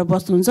के गरेर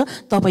बस्नुहुन्छ?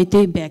 तपाईँ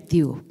त्यही व्यक्ति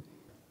हो।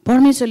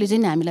 परमेश्वरले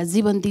चाहिँ हामीलाई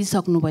जीवन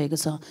दिइसक्नु भएको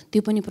छ,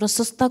 त्यो पनि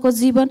प्रशस्तको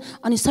जीवन।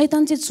 अनि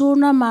शैतान चाहिँ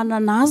चोर्न,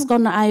 मार्न, नाश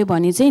गर्न आयो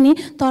भने चाहिँ नि,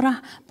 तर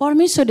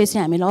परमेश्वरले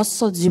चाहिँ हामीलाई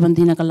असल जीवन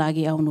दिनको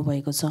लागि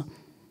आउनुभएको छ।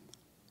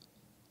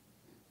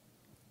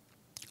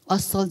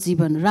 असल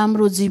जीवन,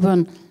 राम्रो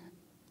जीवन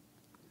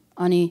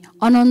अनि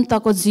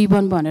अनन्तको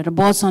जीवन भनेर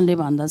वचनले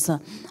भन्दछ।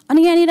 अनि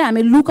यहाँनिर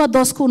हामी लुका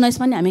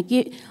 10:19 नि हामी के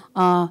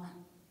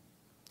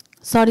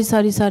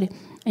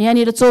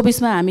यहाँनिर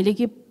 24 हामीले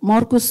के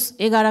मर्कुस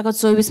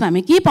 11:24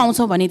 हामी के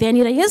पाउँछौँ भने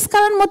त्यहाँनिर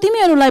यसकारण म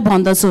तिमीहरूलाई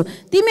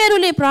भन्दछु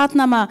तिमीहरूले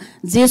प्रार्थनामा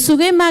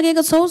जेसुकै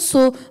मागेको छौ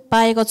सो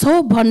पाएको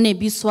छौ भन्ने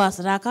विश्वास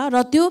राख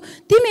र त्यो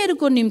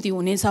तिमीहरूको निम्ति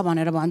हुनेछ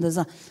भनेर भन्दछ।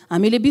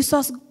 हामीले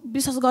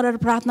विश्वास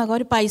गरेर प्रार्थना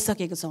गरी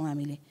पाइसकेको छौँ।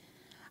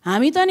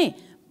 हामी त नि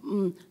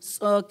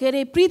के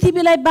अरे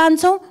पृथ्वीलाई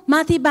बाँध्छौँ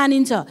माथि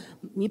बाँधिन्छ,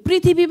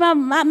 पृथ्वीमा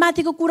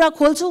माथिको कुरा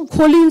खोल्छौँ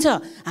खोलिन्छ।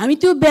 हामी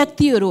त्यो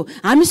व्यक्तिहरू,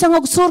 हामीसँग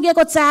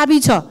स्वर्गको चाबी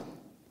छ,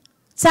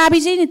 चाबी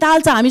चाहिँ नि ताल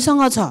चाहिँ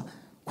हामीसँग छ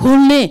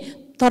खोल्ने,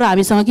 तर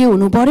हामीसँग के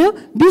हुनु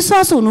पर्यो?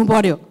 विश्वास हुनु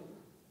पर्यो।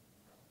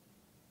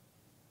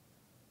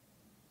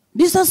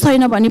 विश्वास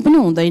छैन भने पनि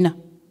हुँदैन,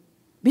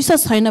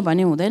 विश्वास छैन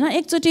भने हुँदैन।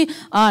 एकचोटि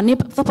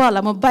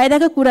तपाईँहरूलाई म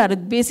बाहिरको कुराहरू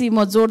बेसी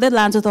म जोड्दै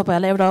लान्छु,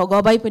 तपाईँहरूलाई एउटा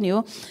गवाई पनि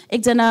हो।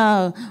 एकजना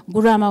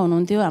गुरुआमा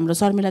हुनुहुन्थ्यो, हाम्रो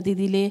शर्मिला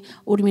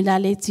दिदीले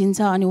उर्मिलाले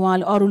चिन्छ, अनि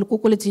उहाँले अरूले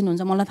कसले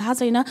चिन्नुहुन्छ मलाई थाहा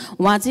छैन।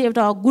 उहाँ चाहिँ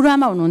एउटा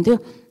गुरुआमा हुनुहुन्थ्यो,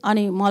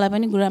 अनि मलाई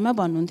पनि गुरुआमा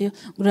भन्नुहुन्थ्यो,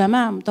 गुरुआमा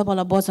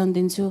तपाईँलाई वचन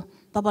दिन्छु,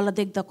 तपाईँलाई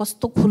देख्दा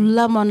कस्तो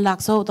खुल्ला मन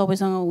लाग्छ हौ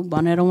तपाईँसँग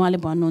भनेर उहाँले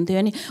भन्नुहुन्थ्यो।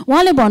 अनि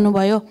उहाँले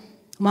भन्नुभयो,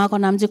 उहाँको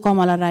नाम चाहिँ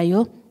कमला राई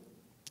हो,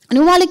 अनि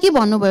उहाँले के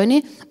भन्नुभयो नि,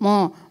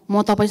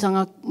 म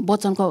तपाईँसँग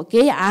वचनको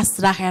केही आश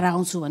राखेर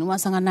आउँछु भने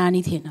उहाँसँग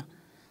नानी थिएन।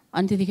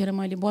 अनि त्यतिखेर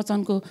मैले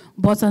वचन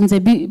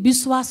चाहिँ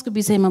विश्वासको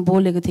विषयमा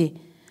बोलेको थिएँ,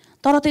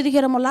 तर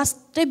त्यतिखेर म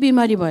लास्टै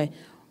बिमारी भएँ।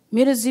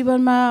 मेरो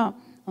जीवनमा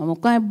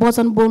कहीँ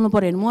वचन बोल्नु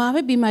पऱ्यो भने म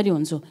आफै बिमारी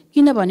हुन्छु,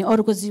 किनभने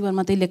अरूको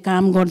जीवनमा त्यसले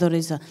काम गर्दो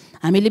रहेछ।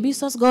 हामीले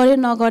विश्वास गरे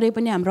नगरे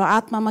पनि हाम्रो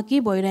आत्मामा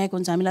के भइरहेको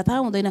हुन्छ हामीलाई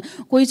थाहा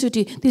हुँदैन,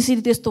 कोहीचोटि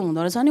त्यसरी त्यस्तो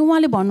हुँदो रहेछ। अनि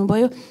उहाँले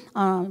भन्नुभयो,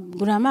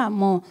 गुरुआमा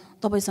म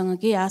तपाईँसँग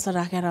केही आशा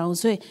राखेर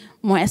आउँछु है,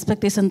 म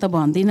एक्सपेक्टेसन त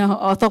भन्दिनँ,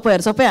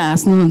 तपाईँहरू सबै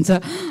हाँस्नुहुन्छ,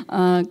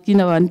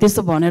 किनभने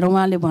त्यस्तो भनेर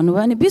उहाँले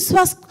भन्नुभयो। अनि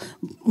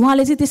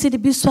उहाँले चाहिँ त्यसरी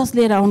विश्वास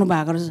लिएर आउनु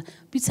भएको रहेछ।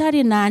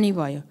 पछाडि नानी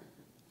भयो,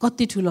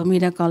 कति ठुलो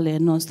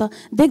मिराकल हेर्नुहोस् त।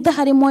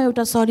 देख्दाखेरि म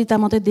एउटा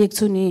सरिता मात्रै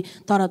देख्छु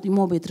नि, तर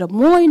म भित्र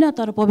म होइन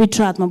तर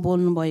पवित्र आत्मा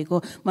बोल्नु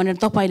भएको भनेर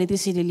तपाईँले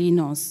त्यसरी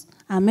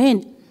लिनुहोस्।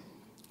 आमेन।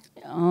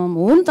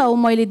 हुन त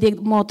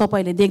म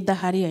तपाईँले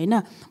देख्दाखेरि होइन,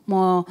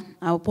 म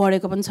अब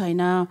पढेको पनि छैन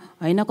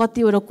होइन,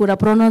 कतिवटा कुरा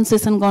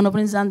प्रोनाउन्सिएसन गर्नु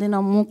पनि जान्दिनँ,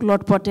 मुख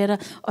लटपटेर।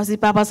 अस्ति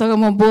पापासँग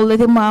म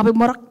बोल्दै थिएँ, म आफै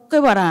मरक्कै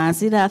भएर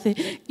हाँसिरहेको थिएँ,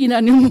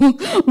 किनभने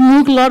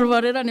मुख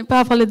लडबडेर अनि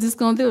पापाले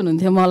जिस्काउँदै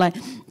हुनुहुन्थ्यो मलाई,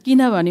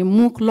 किनभने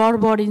मुख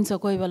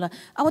लडबडिन्छ कोही बेला।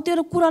 अब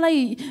त्यो कुरालाई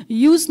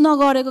युज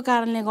नगरेको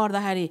कारणले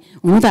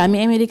गर्दाखेरि, हुन त हामी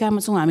अमेरिकामा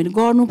छौँ, हामीले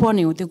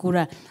गर्नुपर्ने हो त्यो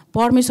कुरा,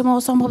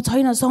 परमेश्वरमा सम्भव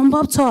छैन,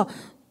 सम्भव छ,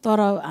 तर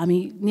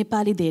हामी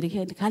नेपाली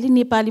धेरै खालि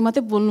नेपाली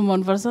मात्रै बोल्नु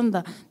मनपर्छ नि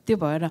त, त्यो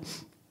भएर।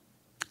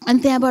 अनि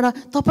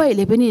त्यहाँबाट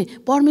तपाईँहरूले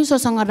पनि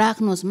परमेश्वरसँग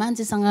राख्नुहोस्,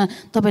 मान्छेसँग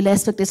तपाईँले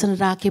एक्सपेक्टेसन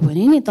राख्यो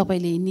भने नि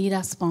तपाईँले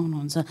निराश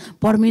पाउनुहुन्छ।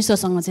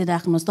 परमेश्वरसँग चाहिँ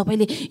राख्नुहोस्,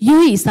 तपाईँले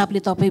यही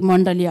हिसाबले तपाईँ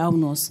मण्डली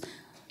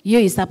आउनुहोस्, यो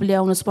हिसाबले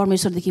आउनुहोस्।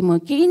 परमेश्वरदेखि म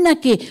केही न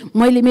केही,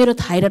 मैले मेरो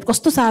थाइरोइड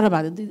कस्तो साह्रो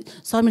भएको थियो,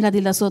 शर्मिला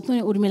दिदीलाई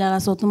सोध्नु, उर्मिलालाई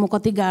सोध्नु, म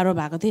कति गाह्रो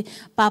भएको थिएँ,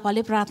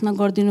 पापाले प्रार्थना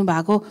गरिदिनु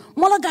भएको,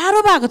 मलाई गाह्रो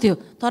भएको थियो,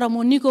 तर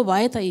म निको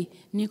भएँ त,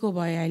 निको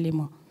भएँ। अहिले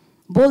म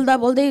बोल्दा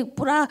बोल्दै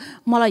पुरा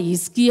मलाई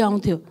हिस्की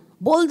आउँथ्यो,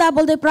 बोल्दा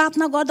बोल्दै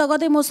प्रार्थना गर्दा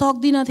गर्दै म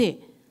सक्दिनँ थिएँ,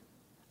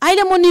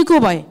 अहिले म निको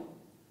भएँ।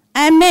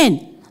 आमेन।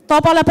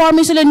 तपाईँलाई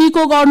परमेश्वरले निको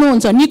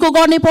गर्नुहुन्छ, निको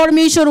गर्ने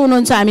परमेश्वर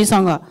हुनुहुन्छ,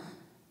 हामीसँग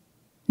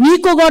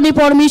निको गर्ने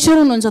परमेश्वर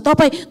हुनुहुन्छ।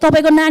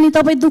 तपाईँको नानी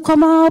तपाईँ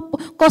दुःखमा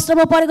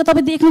कष्टमा परेको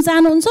तपाईँ देख्न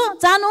चाहनुहुन्छ,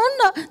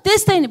 चाहनुहुन्न?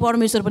 त्यस्तै नि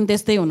परमेश्वर पनि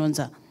त्यस्तै हुनुहुन्छ।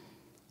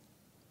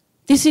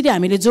 त्यसरी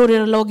हामीले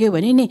जोडेर लग्यो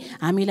भने नि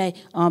हामीलाई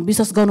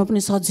विश्वास गर्नु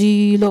पनि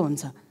सजिलो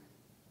हुन्छ।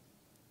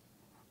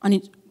 अनि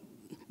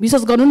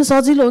विश्वास गर्नु नि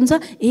सजिलो हुन्छ,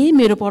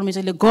 मेरो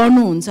परमेश्वरले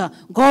गर्नुहुन्छ,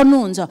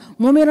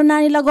 म मेरो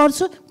नानीलाई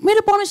गर्छु,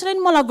 मेरो परमेश्वरले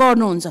नि मलाई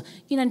गर्नुहुन्छ,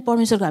 किनभने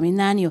परमेश्वरको हामी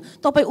नानी हो।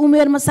 तपाईँ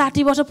उमेरमा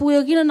 60 वर्ष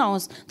पुगेको किन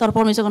नहोस्, तर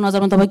परमेश्वरको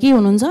नजरमा तपाईँ के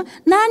हुनुहुन्छ?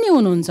 नानी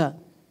हुनुहुन्छ।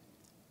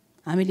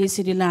 हामीले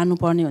यसरी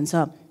लानुपर्ने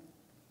हुन्छ।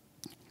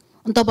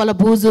 अनि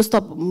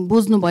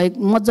तपाईँलाई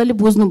मजाले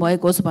बुझ्नु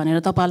भएको होस्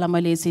भनेर तपाईँलाई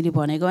मैले यसरी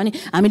भनेको। अनि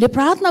हामीले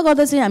प्रार्थना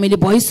गर्दा चाहिँ हामीले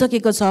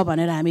भइसकेको छ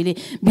भनेर हामीले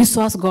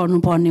विश्वास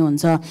गर्नुपर्ने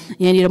हुन्छ।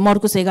 यहाँनिर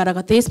मर्कुस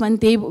 11:23 नि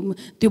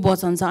त्यो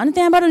वचन छ। अनि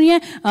त्यहाँबाट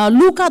यहाँ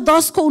लुका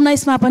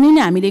 10:19 पनि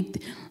नि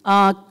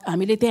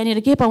हामीले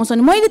त्यहाँनिर के पाउँछ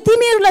भने, मैले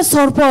तिमीहरूलाई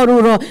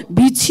सर्पहरू र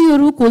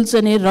बिच्छीहरू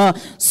कुल्चने र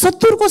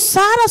शत्रुको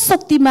सारा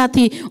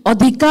शक्तिमाथि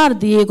अधिकार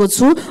दिएको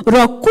छु र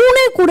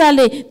कुनै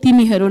कुराले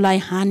तिमीहरूलाई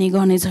हानि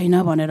गर्ने छैन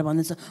भनेर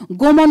भन्दछ।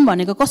 गोमन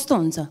भनेको कस्तो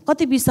हुन्छ?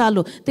 कति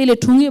विषालु, त्यसले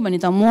ठुङ्ग्यो भने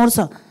त मर्छ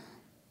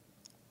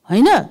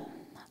होइन?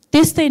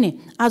 त्यस्तै नै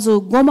आज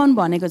गोमन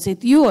भनेको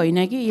चाहिँ त्यो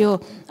होइन कि यो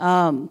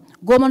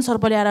गोमन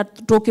सर्पले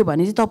आएर टोक्यो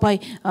भने चाहिँ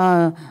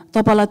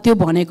तपाईँलाई त्यो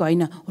भनेको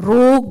होइन,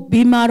 रोग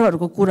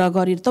बिमारहरूको कुरा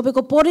गरेर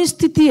तपाईँको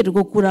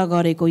परिस्थितिहरूको कुरा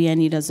गरेको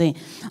यहाँनिर चाहिँ।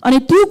 अनि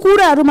त्यो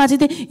कुराहरूमा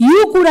चाहिँ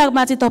यो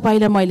कुरामा चाहिँ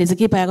तपाईँलाई मैले चाहिँ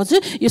के पाएको छु,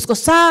 यसको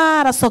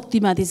सारा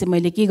शक्तिमाथि चाहिँ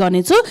मैले के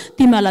गर्नेछु,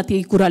 तिमीलाई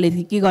त्यो कुराले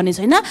के गर्ने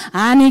छैन,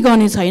 हानि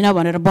गर्ने छैन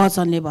भनेर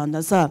वचनले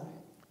भन्दछ।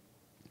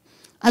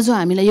 आज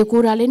हामीलाई यो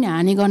कुराले नि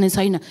हानि गर्ने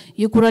छैन।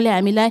 यो कुराले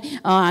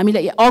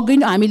हामीलाई अघि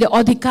हामीले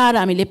अधिकार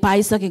हामीले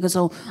पाइसकेको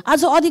छौँ।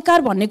 आज अधिकार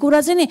भन्ने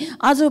कुरा चाहिँ नि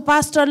आज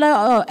पास्टरलाई,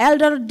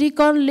 एल्डर,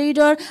 डिकन,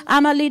 लिडर,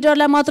 आमा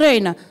लिडरलाई मात्रै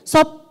होइन,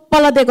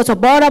 सबैलाई दिएको छ।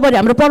 बराबरी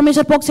हाम्रो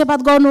परमेश्वर पक्षपात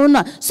गर्नुहुन्न,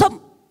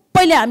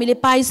 सबैले हामीले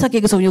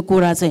पाइसकेको छौँ यो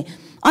कुरा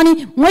चाहिँ।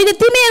 अनि मैले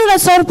तिमीहरूलाई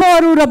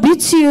सर्पहरू र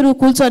बिच्छीहरू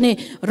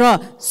कुल्चने र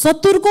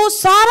शत्रुको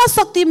सारा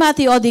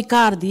शक्तिमाथि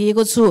अधिकार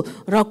दिएको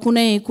छु र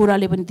कुनै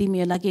कुराले पनि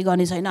तिमीहरूलाई के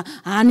गर्ने छैन,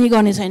 हानि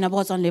गर्ने छैन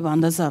वचनले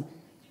भन्दछ।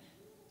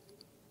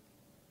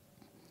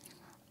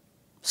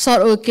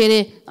 के अरे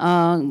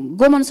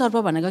गोमन सर्प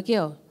भनेको के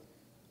हो?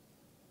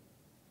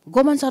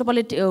 गोमन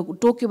सर्पले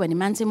टोक्यो भने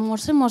मान्छे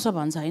मर्छ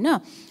भन्छ होइन।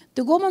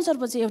 त्यो गोमन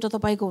सर्प चाहिँ एउटा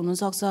तपाईँको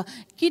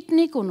हुनसक्छ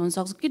किडनीको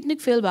हुनसक्छ, किडनी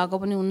फेल भएको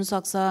पनि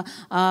हुनसक्छ,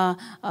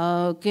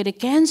 के अरे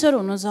क्यान्सर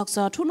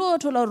हुनसक्छ, ठुलो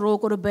ठुलो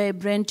रोगहरू,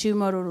 ब्रेन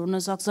ट्युमरहरू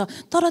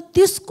हुनसक्छ। तर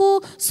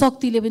त्यसको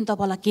शक्तिले पनि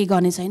तपाईँलाई के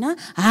गर्ने छैन,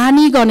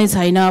 हानि गर्ने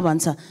छैन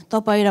भन्छ।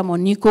 तपाईँ र म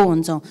निको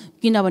हुन्छौँ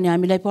किनभने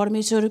हामीलाई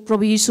परमेश्वर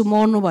प्रभु यीशु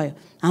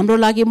मर्नुभयो, हाम्रो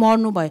लागि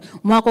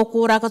मर्नुभयो। उहाँको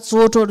कोराको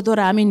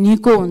चोटहरूद्वारा हामी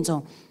निको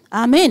हुन्छौँ।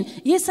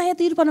 आमेन। यसाया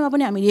 53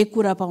 पनि हामी एक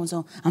कुरा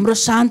पाउँछौँ, हाम्रो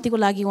शान्तिको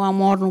लागि उहाँ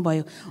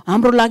मर्नुभयो,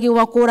 हाम्रो लागि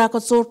उहाँ कोराको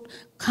चोट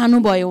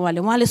खानुभयो,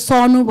 उहाँले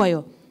सहनुभयो।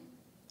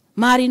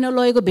 मारिन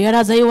लगेको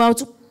भेडा झै उहाँ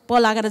चुप्प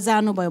लागेर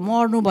जानुभयो,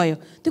 मर्नुभयो।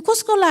 त्यो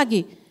कसको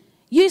लागि?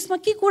 यो यसमा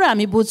के कुरा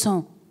हामी बुझ्छौँ?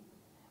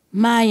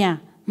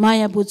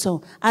 माया बुझ्छौँ।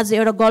 आज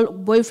एउटा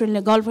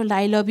बोयफ्रेन्डले गर्लफ्रेन्डले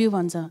आई लभ यु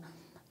भन्छ,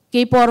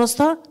 केही परोस्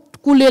त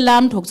कुले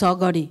लाम ठोक्छ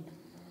अगाडि।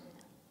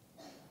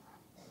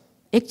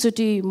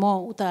 एकचोटि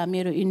म उता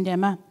मेरो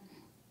इन्डियामा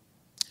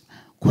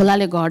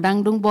खोलाले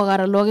घरडाङडुङ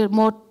बगाएर लगेर,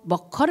 म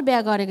भर्खर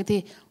बिहा गरेको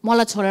थिएँ,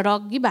 मलाई छोडेर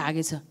अघि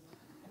भागेछ।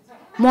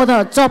 म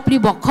त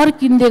चप्ली भर्खर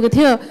किनिदिएको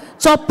थियो,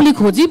 चप्ली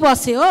खोजी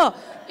बसेँ हो,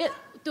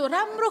 त्यो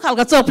राम्रो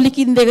खालको चप्ली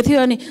किनिदिएको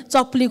थियो, अनि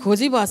चप्ली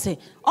खोजी बसेँ,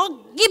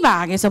 अघि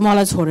भागेछ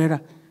मलाई छोडेर।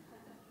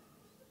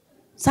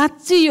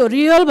 साँच्ची यो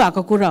रियल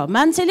भएको कुरा हो।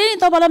 मान्छेले नि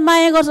तपाईँलाई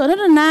माया गर्छ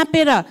भनेर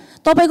नापेर,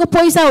 तपाईँको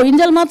पैसा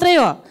होइन्जेल मात्रै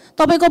हो,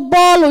 तपाईँको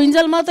बल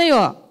होइन्जेल मात्रै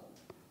हो,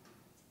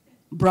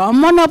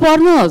 भ्रम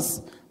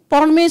नपर्नुहोस्।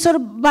 परमेश्वर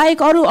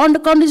बाहेक अरू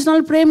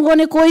अनकन्डिसनल प्रेम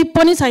गर्ने कोही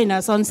पनि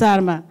छैन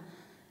संसारमा।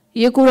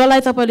 यो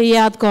कुरालाई तपाईँले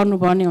याद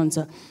गर्नुपर्ने हुन्छ।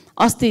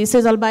 अस्ति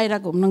सेजल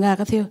बाहिर घुम्न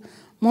गएको थियो,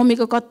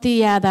 मम्मीको कति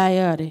याद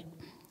आयो अरे।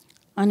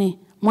 अनि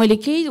मैले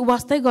केही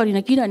वास्तै गरिनँ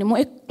किनभने म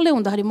एक्लै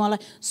हुँदाखेरि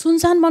मलाई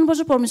सुनसान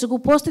मनपर्छ, परमेश्वरको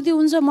उपस्थिति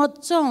हुन्छ,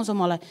 मजा आउँछ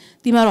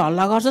मलाई। तिमीहरू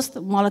हल्ला गर्छस्,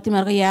 मलाई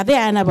तिमीहरूको यादै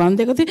आएन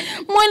भनिदिएको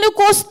थिएँ। मैले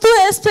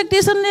कस्तो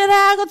एक्सपेक्टेसन लिएर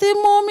आएको थिएँ,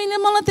 मम्मीले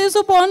मलाई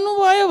त्यसो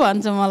भन्नुभयो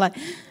भन्छ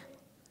मलाई।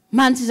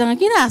 मान्छेसँग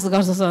किन आश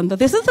गर्छस्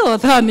अन्त? त्यसो त हो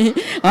त अनि,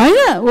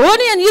 होइन हो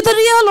नि? अनि यो त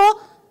रियल हो,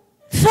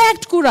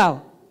 फ्याक्ट कुरा हो,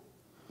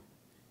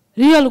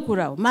 रियल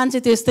कुरा हो।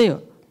 मान्छे त्यस्तै हो।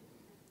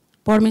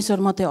 परमेश्वर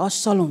मात्रै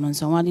असल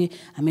हुनुहुन्छ। उहाँले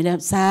हामीलाई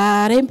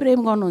साह्रै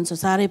प्रेम गर्नुहुन्छ,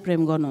 साह्रै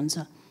प्रेम गर्नुहुन्छ,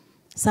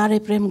 साह्रै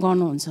प्रेम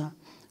गर्नुहुन्छ।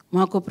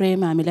 उहाँको प्रेम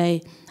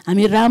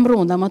हामी राम्रो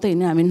हुँदा मात्रै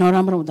होइन, हामी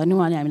नराम्रो हुँदा नि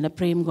उहाँले हामीलाई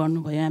प्रेम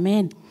गर्नुभयो।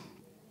 आमेन।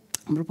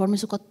 हाम्रो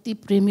परमेश्वर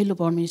कति प्रेमिलो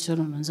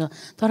परमेश्वर हुनुहुन्छ।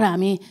 तर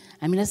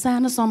हामीलाई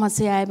सानो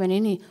समस्या आयो भने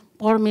नि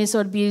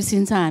परमेश्वर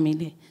बिर्सिन्छ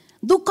हामीले।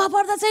 दुःख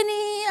पर्दा चाहिँ नि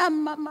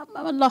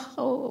ल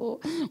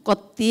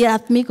कति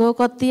आत्मिक हो,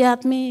 कति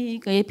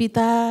आत्मिक, हे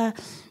पिता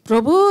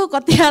प्रभु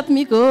कति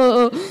आत्मिक हो,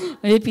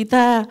 हे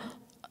पिता।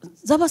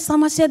 जब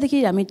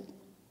समस्यादेखि हामी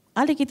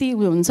अलिकति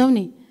उयो हुन्छौँ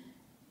नि,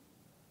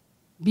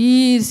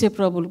 बिर्से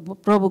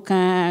प्रभु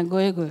कहाँ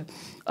गयो।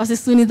 अस्ति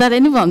सुनिताले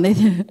नि भन्दै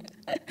थियो,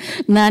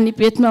 नानी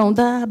पेटमा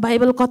हुँदा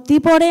बाइबल कति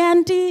पढे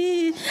आन्टी,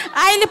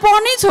 अहिले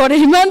पढ्नै छोडे,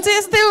 मान्छे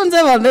यस्तै हुन्छ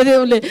भन्दै थियो।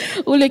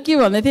 उसले के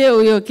भन्दै थियो,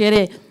 उयो के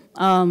अरे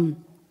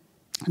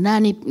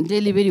नानी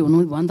डेलिभरी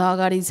हुनुभन्दा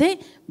अगाडि चाहिँ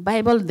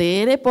बाइबल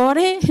धेरै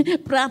पढे,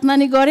 प्रार्थना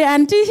नि गरेँ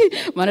आन्टी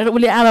भनेर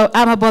उसले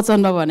आमा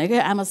वचनमा भनेको,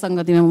 आमा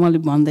सङ्गतिमा मैले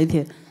भन्दै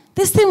थिएँ।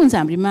 त्यस्तै हुन्छ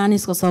हाम्रो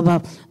मानिसको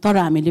स्वभाव। तर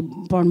हामीले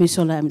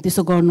परमेश्वरलाई हामी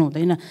त्यसो गर्नु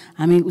हुँदैन,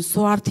 हामी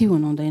स्वार्थी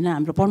हुनु हुँदैन।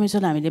 हाम्रो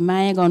परमेश्वरलाई हामीले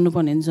माया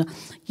गर्नुपर्ने हुन्छ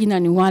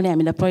किनभने उहाँले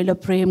हामीलाई पहिलो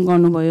प्रेम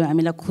गर्नुभयो,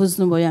 हामीलाई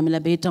खोज्नुभयो,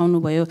 हामीलाई भेटाउनु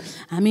भयो।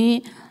 हामी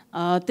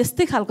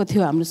त्यस्तै खालको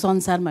थियो हाम्रो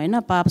संसारमा होइन,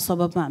 पाप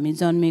स्वभावमा हामी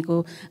जन्मेको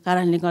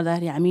कारणले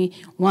गर्दाखेरि हामी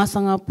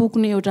उहाँसँग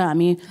पुग्ने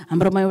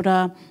हाम्रोमा एउटा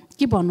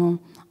के भनौँ,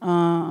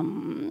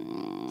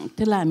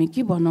 त्यसलाई हामी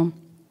के भनौँ,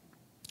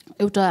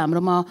 एउटा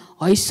हाम्रोमा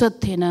हैसियत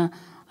थिएन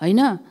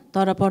होइन।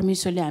 तर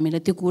परमेश्वरले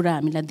हामीलाई त्यो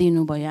कुरा हामीलाई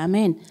दिनुभयो।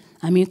 आमेन।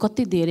 हामी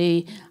कति धेरै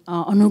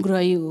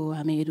अनुग्रही हो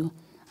हामीहरू।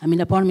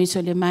 हामीलाई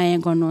परमेश्वरले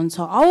माया गर्नुहुन्छ,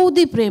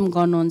 औधी प्रेम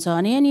गर्नुहुन्छ।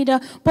 अनि यहाँनिर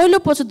पहिलो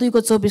पत्र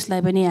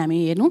 2:24 पनि हामी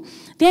हेर्नु,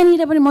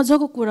 त्यहाँनिर पनि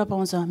मजाको कुरा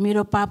पाउँछ।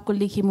 मेरो पापको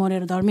लेखी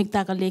मरेर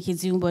धार्मिकताको लेखी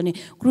जिउँ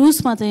भने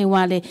क्रुसमा चाहिँ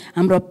उहाँले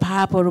हाम्रो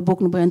पापहरू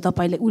बोक्नुभयो भने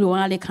तपाईँले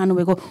उहाँले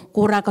खानुभएको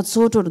कोराको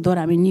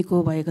चोटहरूद्वारा हामी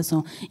निको भएको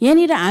छौँ।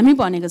 यहाँनिर हामी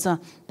भनेको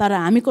छ,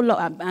 तर हामीको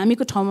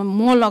ठाउँमा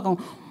म लगाउँ,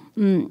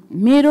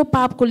 मेरो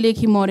पापको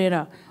लेखी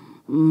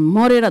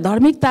मरेर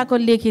धार्मिकताको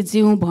लेखी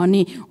जिउँ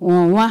भनी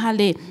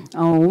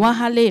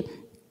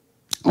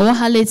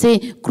उहाँले चाहिँ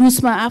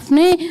क्रुसमा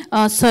आफ्नै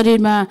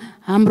शरीरमा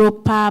हाम्रो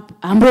पाप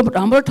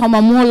हाम्रो ठाउँमा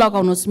मोह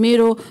लगाउनुहोस्,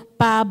 मेरो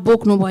पाप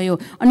बोक्नुभयो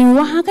अनि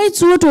उहाँकै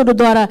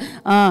चोटहरूद्वारा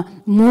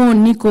म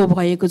निको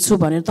भएको छु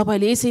भनेर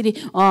तपाईँले यसरी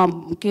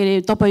के अरे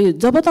तपाईँ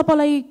जब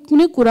तपाईँलाई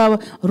कुनै कुरा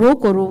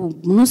रोगहरू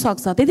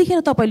हुनसक्छ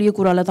त्यतिखेर तपाईँले यो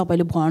कुरालाई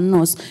तपाईँले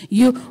भन्नुहोस्,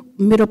 यो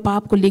मेरो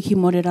पापको लेखी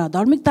मरेर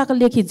धार्मिकताको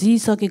लेखी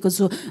जिइसकेको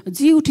छु,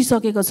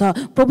 उठिसकेको छ।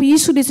 प्रभु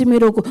यीशुले चाहिँ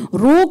मेरो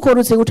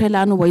रोगहरू चाहिँ उठाइ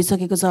लानु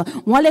भइसकेको छ,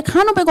 उहाँले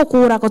खानुभएको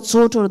कोराको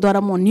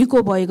चोटहरूद्वारा म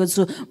निको भएको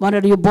छु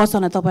भनेर यो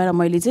वचनलाई तपाईँ र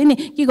मैले चाहिँ नि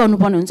के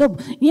गर्नुपर्ने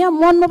हुन्छ, यहाँ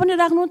मनमा पनि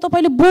राख्नु,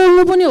 तपाईँले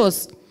बोल्नु पनि होस्।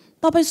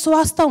 तपाईँ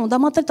स्वास्थ्य हुँदा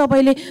मात्रै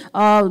तपाईँले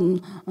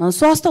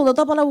स्वास्थ्य हुँदा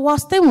तपाईँलाई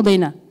वास्तै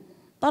हुँदैन,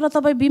 तर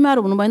तपाईँ बिमार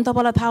हुनुभयो भने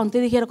तपाईँलाई थाहा हुन्छ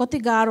त्यतिखेर कति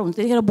गाह्रो हुन्छ,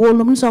 त्यतिखेर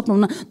बोल्नु पनि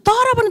सक्नुहुन्न,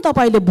 तर पनि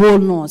तपाईँले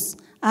बोल्नुहोस्।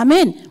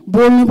 आमेन,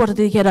 बोल्नुपर्छ।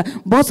 त्यतिखेर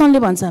वचनले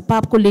भन्छ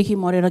पापको लेखी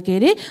मरेर के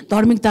अरे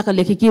धार्मिकताको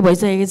लेखी के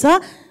भइसकेको छ,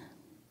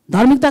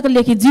 धार्मिकताको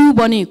लेखी जिउ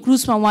बने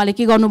क्रुसमा उहाँले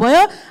के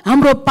गर्नुभयो,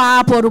 हाम्रो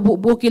पापहरू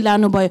बोकी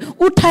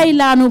लानुभयो, उठाइ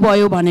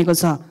लानुभयो भनेको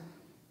छ।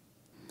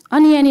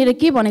 अनि यहाँनिर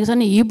के भनेको छ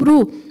नि,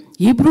 हिब्रू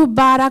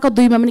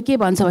 12:2 पनि के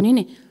भन्छ भने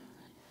नि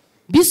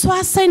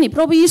विश्वास चाहिँ नि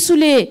प्रभु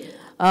यीशुले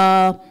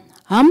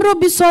हाम्रो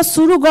विश्वास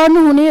सुरु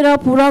गर्नुहुने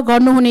र पुरा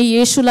गर्नुहुने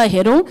येशूलाई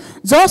हेरौँ,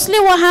 जसले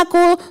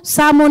उहाँको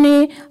सामुने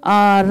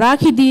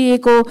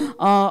राखिदिएको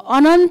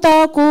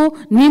अनन्तको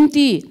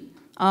निम्ति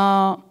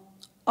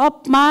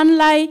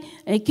अपमानलाई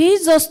केही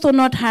जस्तो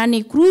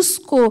नठानी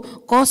क्रुसको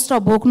कष्ट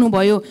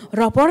भोग्नुभयो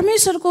र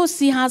परमेश्वरको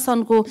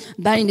सिंहासनको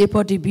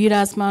दाहिनेपट्टि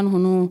विराजमान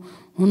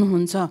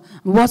हुनुहुन्छ।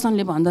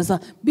 वचनले भन्दछ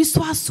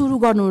विश्वास सुरु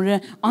गर्नु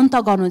र अन्त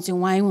गर्नु चाहिँ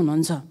उहाँ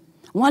हुनुहुन्छ,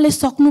 उहाँले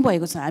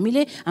सक्नुभएको छ।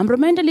 हामीले हाम्रो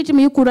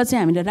मेन्टालिटीमा यो कुरा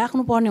चाहिँ हामीले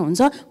राख्नुपर्ने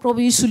हुन्छ, प्रभु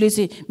यीशुले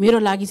चाहिँ मेरो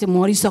लागि चाहिँ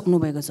मरिसक्नु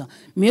भएको छ,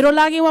 मेरो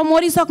लागि उहाँ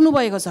मरिसक्नु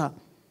भएको छ।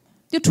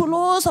 त्यो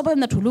ठुलो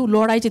सबैभन्दा ठुलो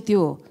लडाइँ चाहिँ त्यो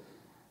हो,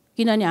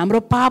 किनभने हाम्रो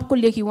पापको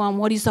लेखी उहाँ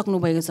मरिसक्नु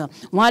भएको छ,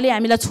 उहाँले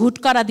हामीलाई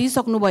छुटकारा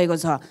दिइसक्नु भएको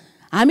छ।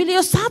 हामीले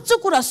यो साँचो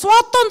कुरा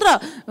स्वतन्त्र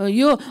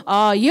यो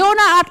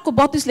योना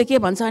 8:32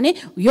 के भन्छ भने,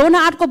 योना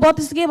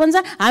 8:32 के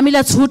भन्छ,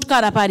 हामीलाई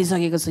छुटकारा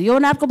पारिसकेको छ।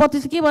 योना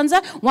 8:32 के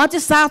भन्छ, उहाँ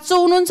चाहिँ साँचो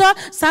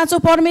हुनुहुन्छ, साँचो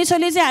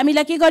परमेश्वरले चाहिँ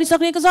हामीलाई के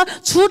गरिसकेको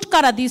छ,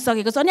 छुटकारा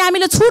दिइसकेको छ अनि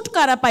हामीले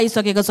छुटकारा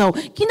पाइसकेको छौँ,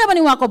 किनभने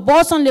उहाँको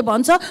वचनले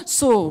भन्छ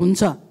सो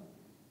हुन्छ।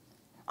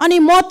 अनि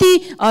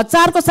मत्ती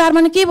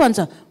 4:4 के भन्छ,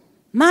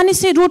 मानिस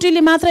चाहिँ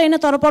रोटीले मात्र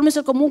होइन तर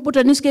परमेश्वरको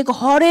मुखबाट निस्केको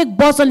हरेक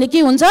वचनले के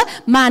हुन्छ,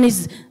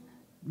 मानिस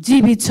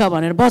जीवित छ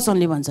भनेर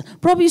वचनले भन्छ।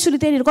 प्रभु यीशुले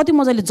त्यहाँनिर कति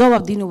मजाले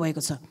जवाब दिनुभएको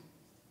छ।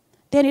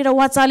 त्यहाँनिर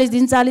उहाँ 40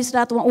 दिन 40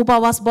 रात उहाँ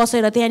उपवास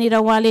बसेर त्यहाँनिर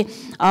उहाँले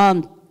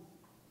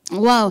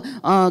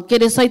के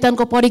अरे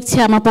शैतानको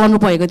परीक्षामा पर्नु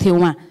भएको थियो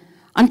उहाँ।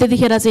 अनि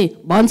त्यतिखेर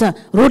चाहिँ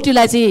भन्छ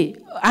रोटीलाई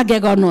चाहिँ आज्ञा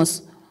गर्नुहोस्,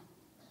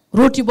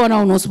 रोटी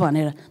बनाउनुहोस्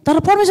भनेर, तर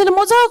परमेश्वरले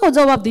मजाको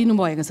जवाब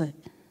दिनुभएको छ।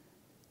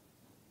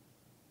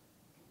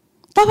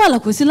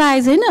 तपाईँलाई खुसी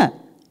लागेको छैन?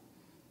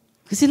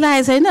 खुसी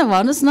लागेको छैन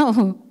भन्नुहोस्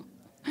न।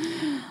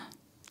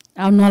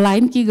 अब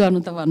नलाग्यो के गर्नु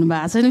त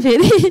भन्नुभएको छ नि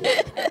फेरि।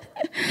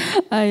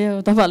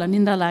 अयो तपाईँहरूलाई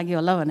निन्दा लाग्यो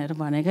होला भनेर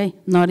भनेको है,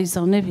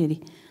 नरिसाउने फेरि,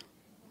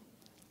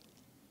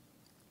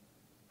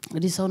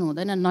 रिसाउनु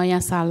हुँदैन, नयाँ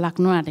साल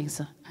लाग्नु आँटेको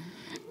छ।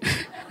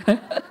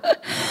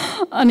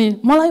 अनि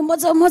मलाई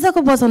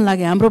मजाको वचन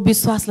लाग्यो, हाम्रो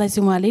विश्वासलाई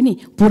चाहिँ उहाँले नि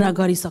पुरा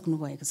गरिसक्नु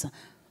भएको छ।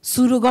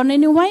 सुरु गर्ने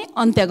नि उहाँ,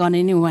 अन्त्य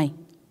गर्ने नि उहाँ।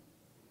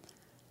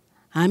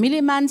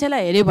 हामीले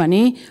मान्छेलाई हेऱ्यो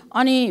भने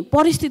अनि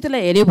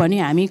परिस्थितिलाई हेऱ्यो भने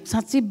हामी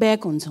साँच्चै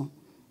ब्याक हुन्छौँ।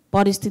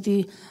 परिस्थिति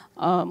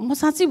म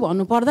साँच्चै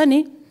भन्नुपर्दा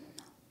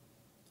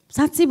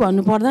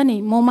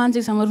नि म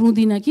मान्छेसँग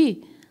रुँदिनँ कि,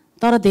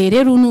 तर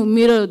धेरै रुनु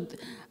मेरो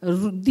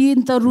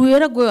दिन त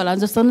रुएर गयो होला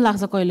जस्तो पनि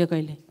लाग्छ कहिले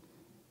कहिले।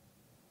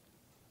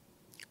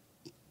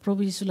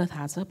 प्रभु यीशुलाई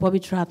थाहा छ,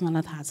 पवित्र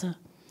आत्मालाई थाहा छ,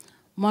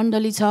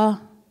 मण्डली छ,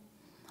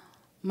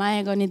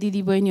 माया गर्ने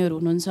दिदी बहिनीहरू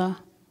हुनुहुन्छ,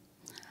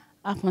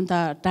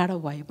 आफन्त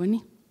टाढो भए पनि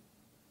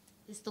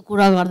त्यस्तो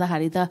कुरा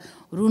गर्दाखेरि त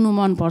रुनु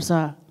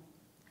मनपर्छ।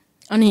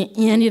 अनि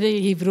यहाँनिर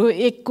हिब्रू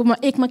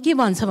 1:1 के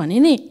भन्छ भने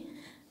नि,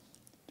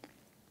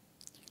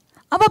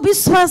 अब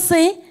विश्वास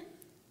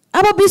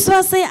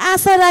चाहिँ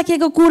आशा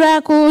राखेको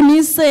कुराको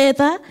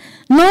निश्चयता,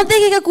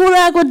 नदेखेको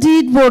कुराको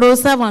दृढ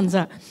भरोसा भन्छ।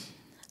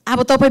 अब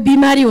तपाईँ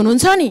बिमारी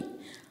हुनुहुन्छ नि,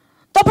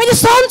 तपाईँले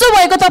सन्चो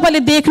भएको तपाईँले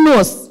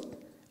देख्नुहोस्।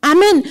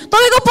 आमेन।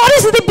 तपाईँको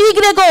परिस्थिति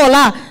बिग्रेको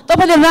होला,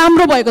 तपाईँले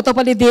राम्रो भएको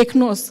तपाईँले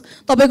देख्नुहोस्।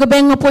 तपाईँको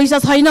ब्याङ्कमा पैसा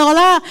छैन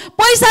होला,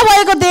 पैसा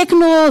भएको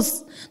देख्नुहोस्।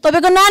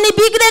 तपाईँको नानी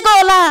बिग्रेको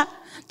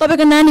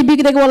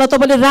होला,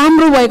 तपाईँले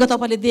राम्रो भएको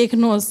तपाईँले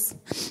देख्नुहोस्।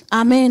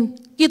 आमेन।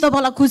 के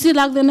तपाईँलाई खुसी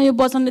लाग्दैन यो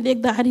वचनले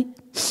देख्दाखेरि?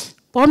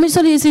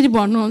 परमेश्वरले यसरी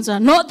भन्नुहुन्छ,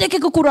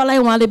 नदेखेको कुरालाई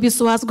उहाँले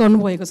विश्वास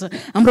गर्नुभएको छ।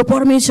 हाम्रो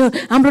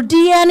परमेश्वर, हाम्रो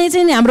डिएनए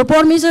चाहिँ नि हाम्रो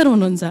परमेश्वर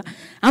हुनुहुन्छ।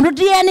 हाम्रो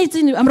डिएनए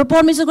चाहिँ, हाम्रो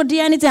परमेश्वरको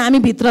डिएनए चाहिँ हामी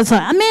भित्र छ।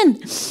 आमेन।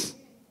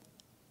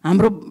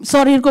 हाम्रो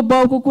शरीरको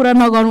बाउको कुरा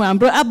नगरौँ,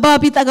 हाम्रो अब्बा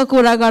पिताको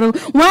कुरा गरौँ,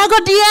 उहाँको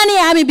डिएनए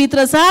हामी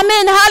भित्र छ।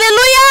 आमेन।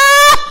 हालेलुया,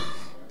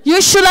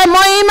 येशूलाई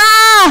महिमा।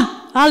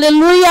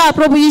 हालेलुया,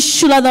 प्रभु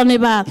येशूलाई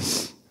धन्यवाद।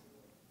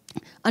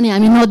 अनि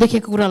हामी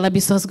नदेखेको कुरालाई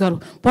विश्वास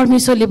गरौँ।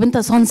 परमेश्वरले पनि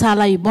त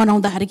संसारलाई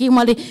बनाउँदाखेरि कि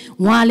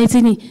उहाँले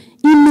चाहिँ नि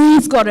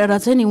इमेज गरेर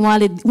चाहिँ नि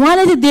उहाँले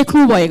चाहिँ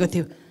देख्नु भएको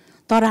थियो।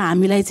 तर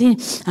हामीलाई चाहिँ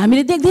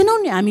हामीले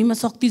देख्दैनौँ नि, हामीमा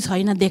शक्ति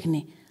छैन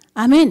देख्ने।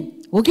 आमेन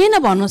हो कि होइन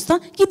भन्नुहोस् त,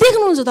 कि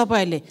देख्नुहुन्छ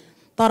तपाईँहरूले?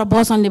 तर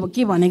वचनले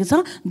के भनेको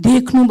छ?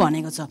 देख्नु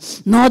भनेको छ।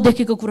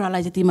 नदेखेको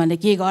कुरालाई चाहिँ तिमीहरूले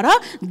के गर?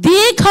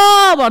 देख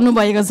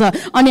भन्नुभएको छ।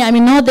 अनि हामी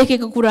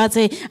नदेखेको कुरा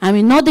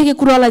चाहिँ नदेखेको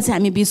कुरालाई चाहिँ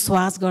हामी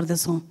विश्वास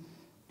गर्दछौँ।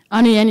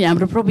 अनि यानी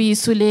हाम्रो प्रभु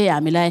यीशुले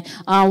हामीलाई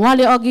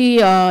उहाँले अघि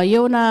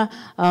योना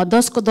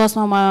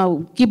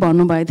 10:10 के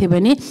भन्नुभएको थियो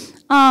भने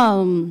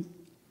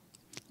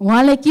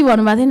उहाँले के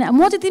भन्नुभएको थियो नि,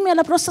 म चाहिँ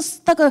तिमीहरूलाई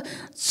प्रशस्तको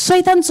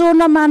शैतान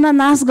चोर्न मार्न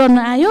नाश गर्न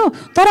आयो,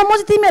 तर म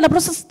चाहिँ तिमीहरूलाई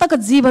प्रशस्तको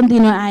जीवन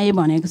दिन आएँ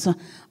भनेको छ।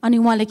 अनि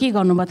उहाँले के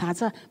गर्नुभयो थाहा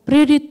छ?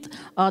 प्रेरित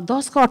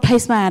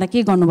 10:28 आएर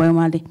के गर्नुभयो?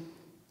 उहाँले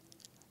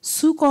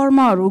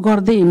सुकर्महरू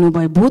गर्दै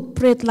हिँड्नुभयो। भूत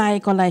प्रेत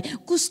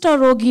लागेकोलाई, कुष्ठ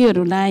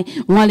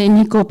रोगीहरूलाई उहाँले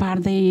निको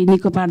पार्दै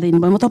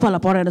हिँड्नुभयो। म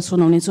तपाईँहरूलाई पढेर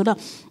सुनाउने छु र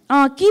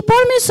कि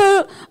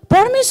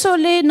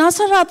परमेश्वरले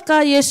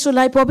नसरातका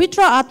येशूलाई पवित्र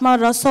आत्मा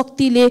र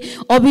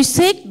शक्तिले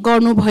अभिषेक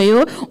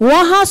गर्नुभयो।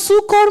 उहाँ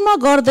सुकर्म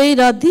गर्दै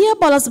र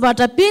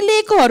दियाबलसबाट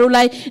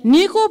पेलिएकोहरूलाई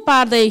निको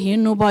पार्दै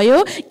हिँड्नुभयो,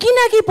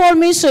 किनकि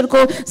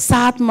परमेश्वरको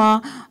साथमा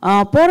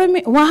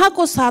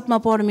उहाँको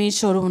साथमा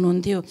परमेश्वर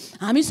हुनुहुन्थ्यो।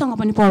 हामीसँग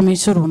पनि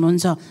परमेश्वर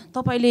हुनुहुन्छ।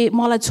 तपाईँले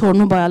मलाई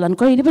छोड्नु भयो होला,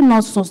 कहिले पनि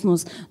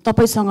नसोच्नुहोस्,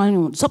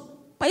 तपाईँसँग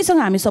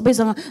सबैसँग, हामी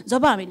सबैसँग जब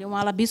हामीले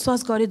उहाँलाई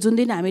विश्वास गऱ्यौँ, जुन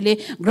दिन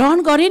हामीले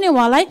ग्रहण गऱ्यौँ नि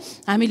उहाँलाई,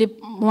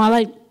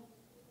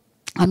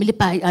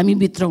 हामी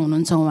भित्र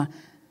हुनुहुन्छ। उहाँ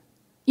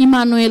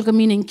इमानुएलको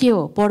मिनिङ के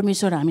हो?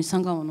 परमेश्वर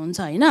हामीसँग हुनुहुन्छ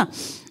होइन।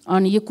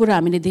 अनि यो कुरा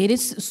हामीले धेरै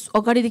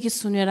अगाडिदेखि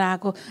सुनेर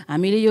आएको,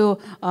 हामीले यो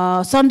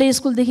सन्डे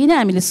स्कुलदेखि नै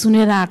हामीले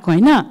सुनेर आएको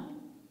होइन।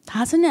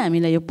 थाहा छ नि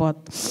हामीलाई यो पद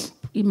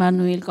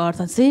इमानुएलको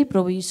अर्थ चाहिँ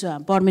प्रभु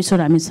यीशु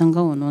परमेश्वर हामीसँग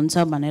हुनुहुन्छ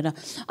भनेर।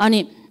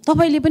 अनि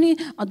तपाईँले पनि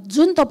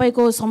जुन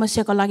तपाईँको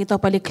समस्याको लागि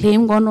तपाईँले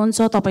क्लेम गर्नुहुन्छ,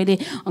 तपाईँले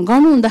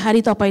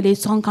गर्नुहुँदाखेरि तपाईँले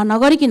शङ्का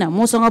नगरिकन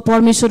मसँग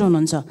परमेश्वर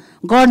हुनुहुन्छ,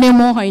 गर्ने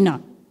म होइन।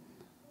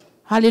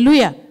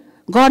 हालेलुया।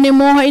 गर्ने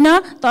म होइन,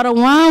 तर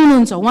उहाँ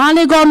हुनुहुन्छ,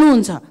 उहाँले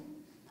गर्नुहुन्छ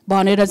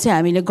भनेर चाहिँ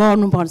हामीले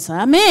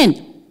गर्नुपर्छ। आमेन।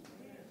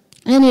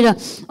 यहाँनिर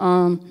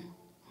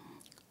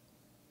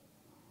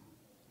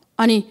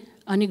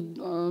अनि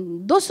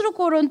दोस्रो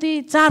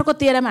कोरिन्थी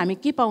 4:13 हामी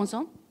के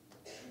पाउँछौँ?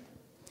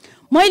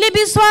 मैले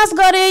विश्वास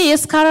गरेँ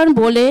यसकारण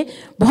बोले,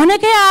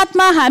 भनेकै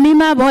आत्मा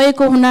हामीमा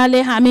भएको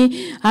हुनाले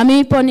हामी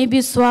पनि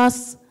विश्वास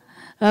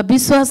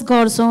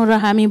गर्छौँ र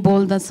हामी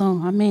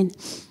बोल्दछौँ। आमेन।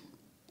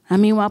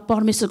 हामी उहाँ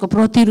परमेश्वरको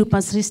प्रतिरूपमा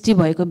सृष्टि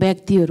भएको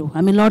व्यक्तिहरू,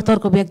 हामी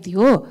लडतरको व्यक्ति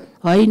हो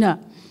होइन।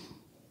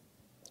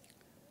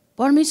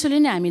 परमेश्वरले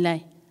नै हामीलाई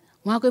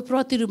उहाँको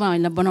प्रतिरूपमा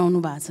हामीलाई बनाउनु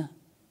भएको छ।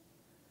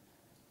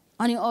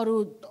 अनि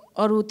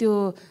अरू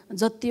त्यो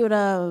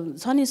जतिवटा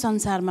छ नि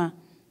संसारमा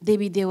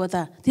देवी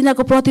देवता,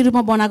 तिनीहरूको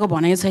प्रतिरूपमा बनाएको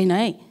भनेको छैन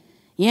है।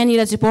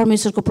 यहाँनिर चाहिँ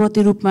परमेश्वरको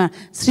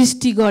प्रतिरूपमा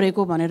सृष्टि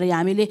गरेको भनेर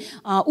हामीले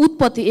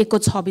उत्पत्ति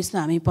 1:26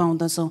 हामी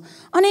पाउँदछौँ।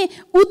 अनि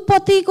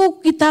उत्पत्तिको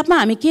किताबमा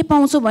हामी के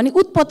पाउँछौँ भने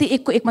उत्पत्ति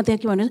 1:1 त्यहाँ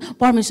के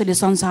भन्नुहुन्छ? परमेश्वरले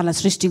संसारलाई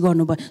सृष्टि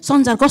गर्नुभयो।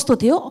 संसार कस्तो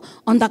थियो?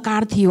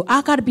 अन्धकार थियो,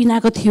 आकार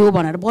बिनाको थियो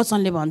भनेर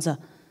वचनले भन्छ।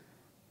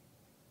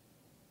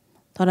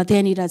 तर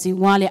त्यहाँनिर चाहिँ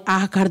उहाँले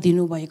आकार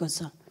दिनुभएको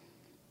छ।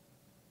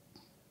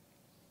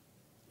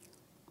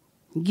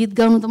 गीत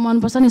गाउनु त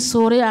मनपर्छ नि,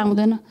 स्वरै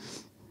आउँदैन।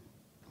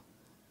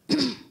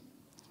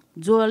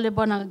 जोडले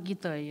बनाएको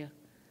गीत हो यो।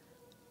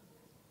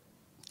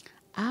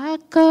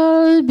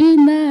 आकार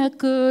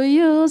बिनाको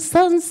यो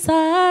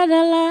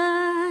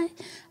संसारलाई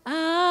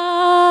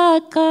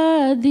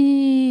आकार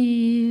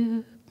दियो।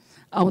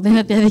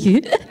 आउँदैन त्यहाँदेखि।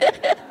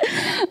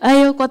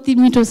 आयो कति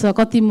मिठो छ,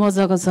 कति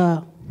मजाको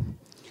छ।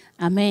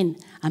 आमेन।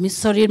 हामी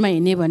शरीरमा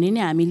हिँड्ने भने नि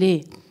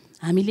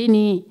हामीले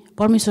नि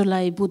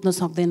परमेश्वरलाई बुझ्न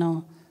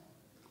सक्दैनौँ।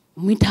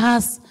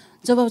 मिठास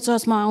जब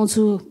चर्चमा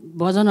आउँछु,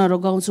 भजनहरू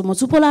गाउँछु, म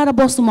चुप लाएर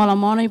बस्नु मलाई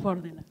मनै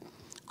पर्दैन।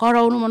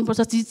 कराउनु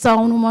मनपर्छ,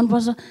 चिच्चाउनु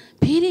मनपर्छ।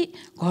 फेरि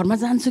घरमा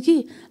जान्छु कि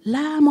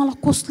ला मलाई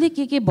कसले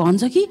के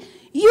भन्छ कि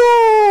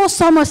यो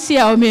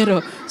समस्या हो, मेरो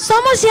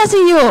समस्या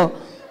चाहिँ यो।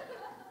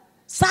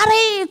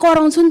 साह्रै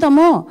कराउँछु नि त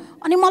म।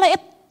 अनि मलाई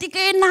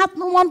यत्तिकै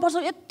नाच्नु मनपर्छ,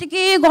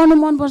 यत्तिकै गर्नु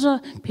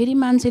मनपर्छ। फेरि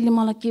मान्छेले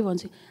मलाई के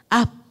भन्छ?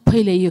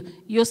 आफैले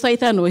यो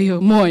शैतान हो, यो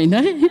म होइन।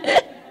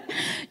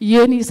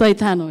 यो नि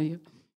शैतान हो यो।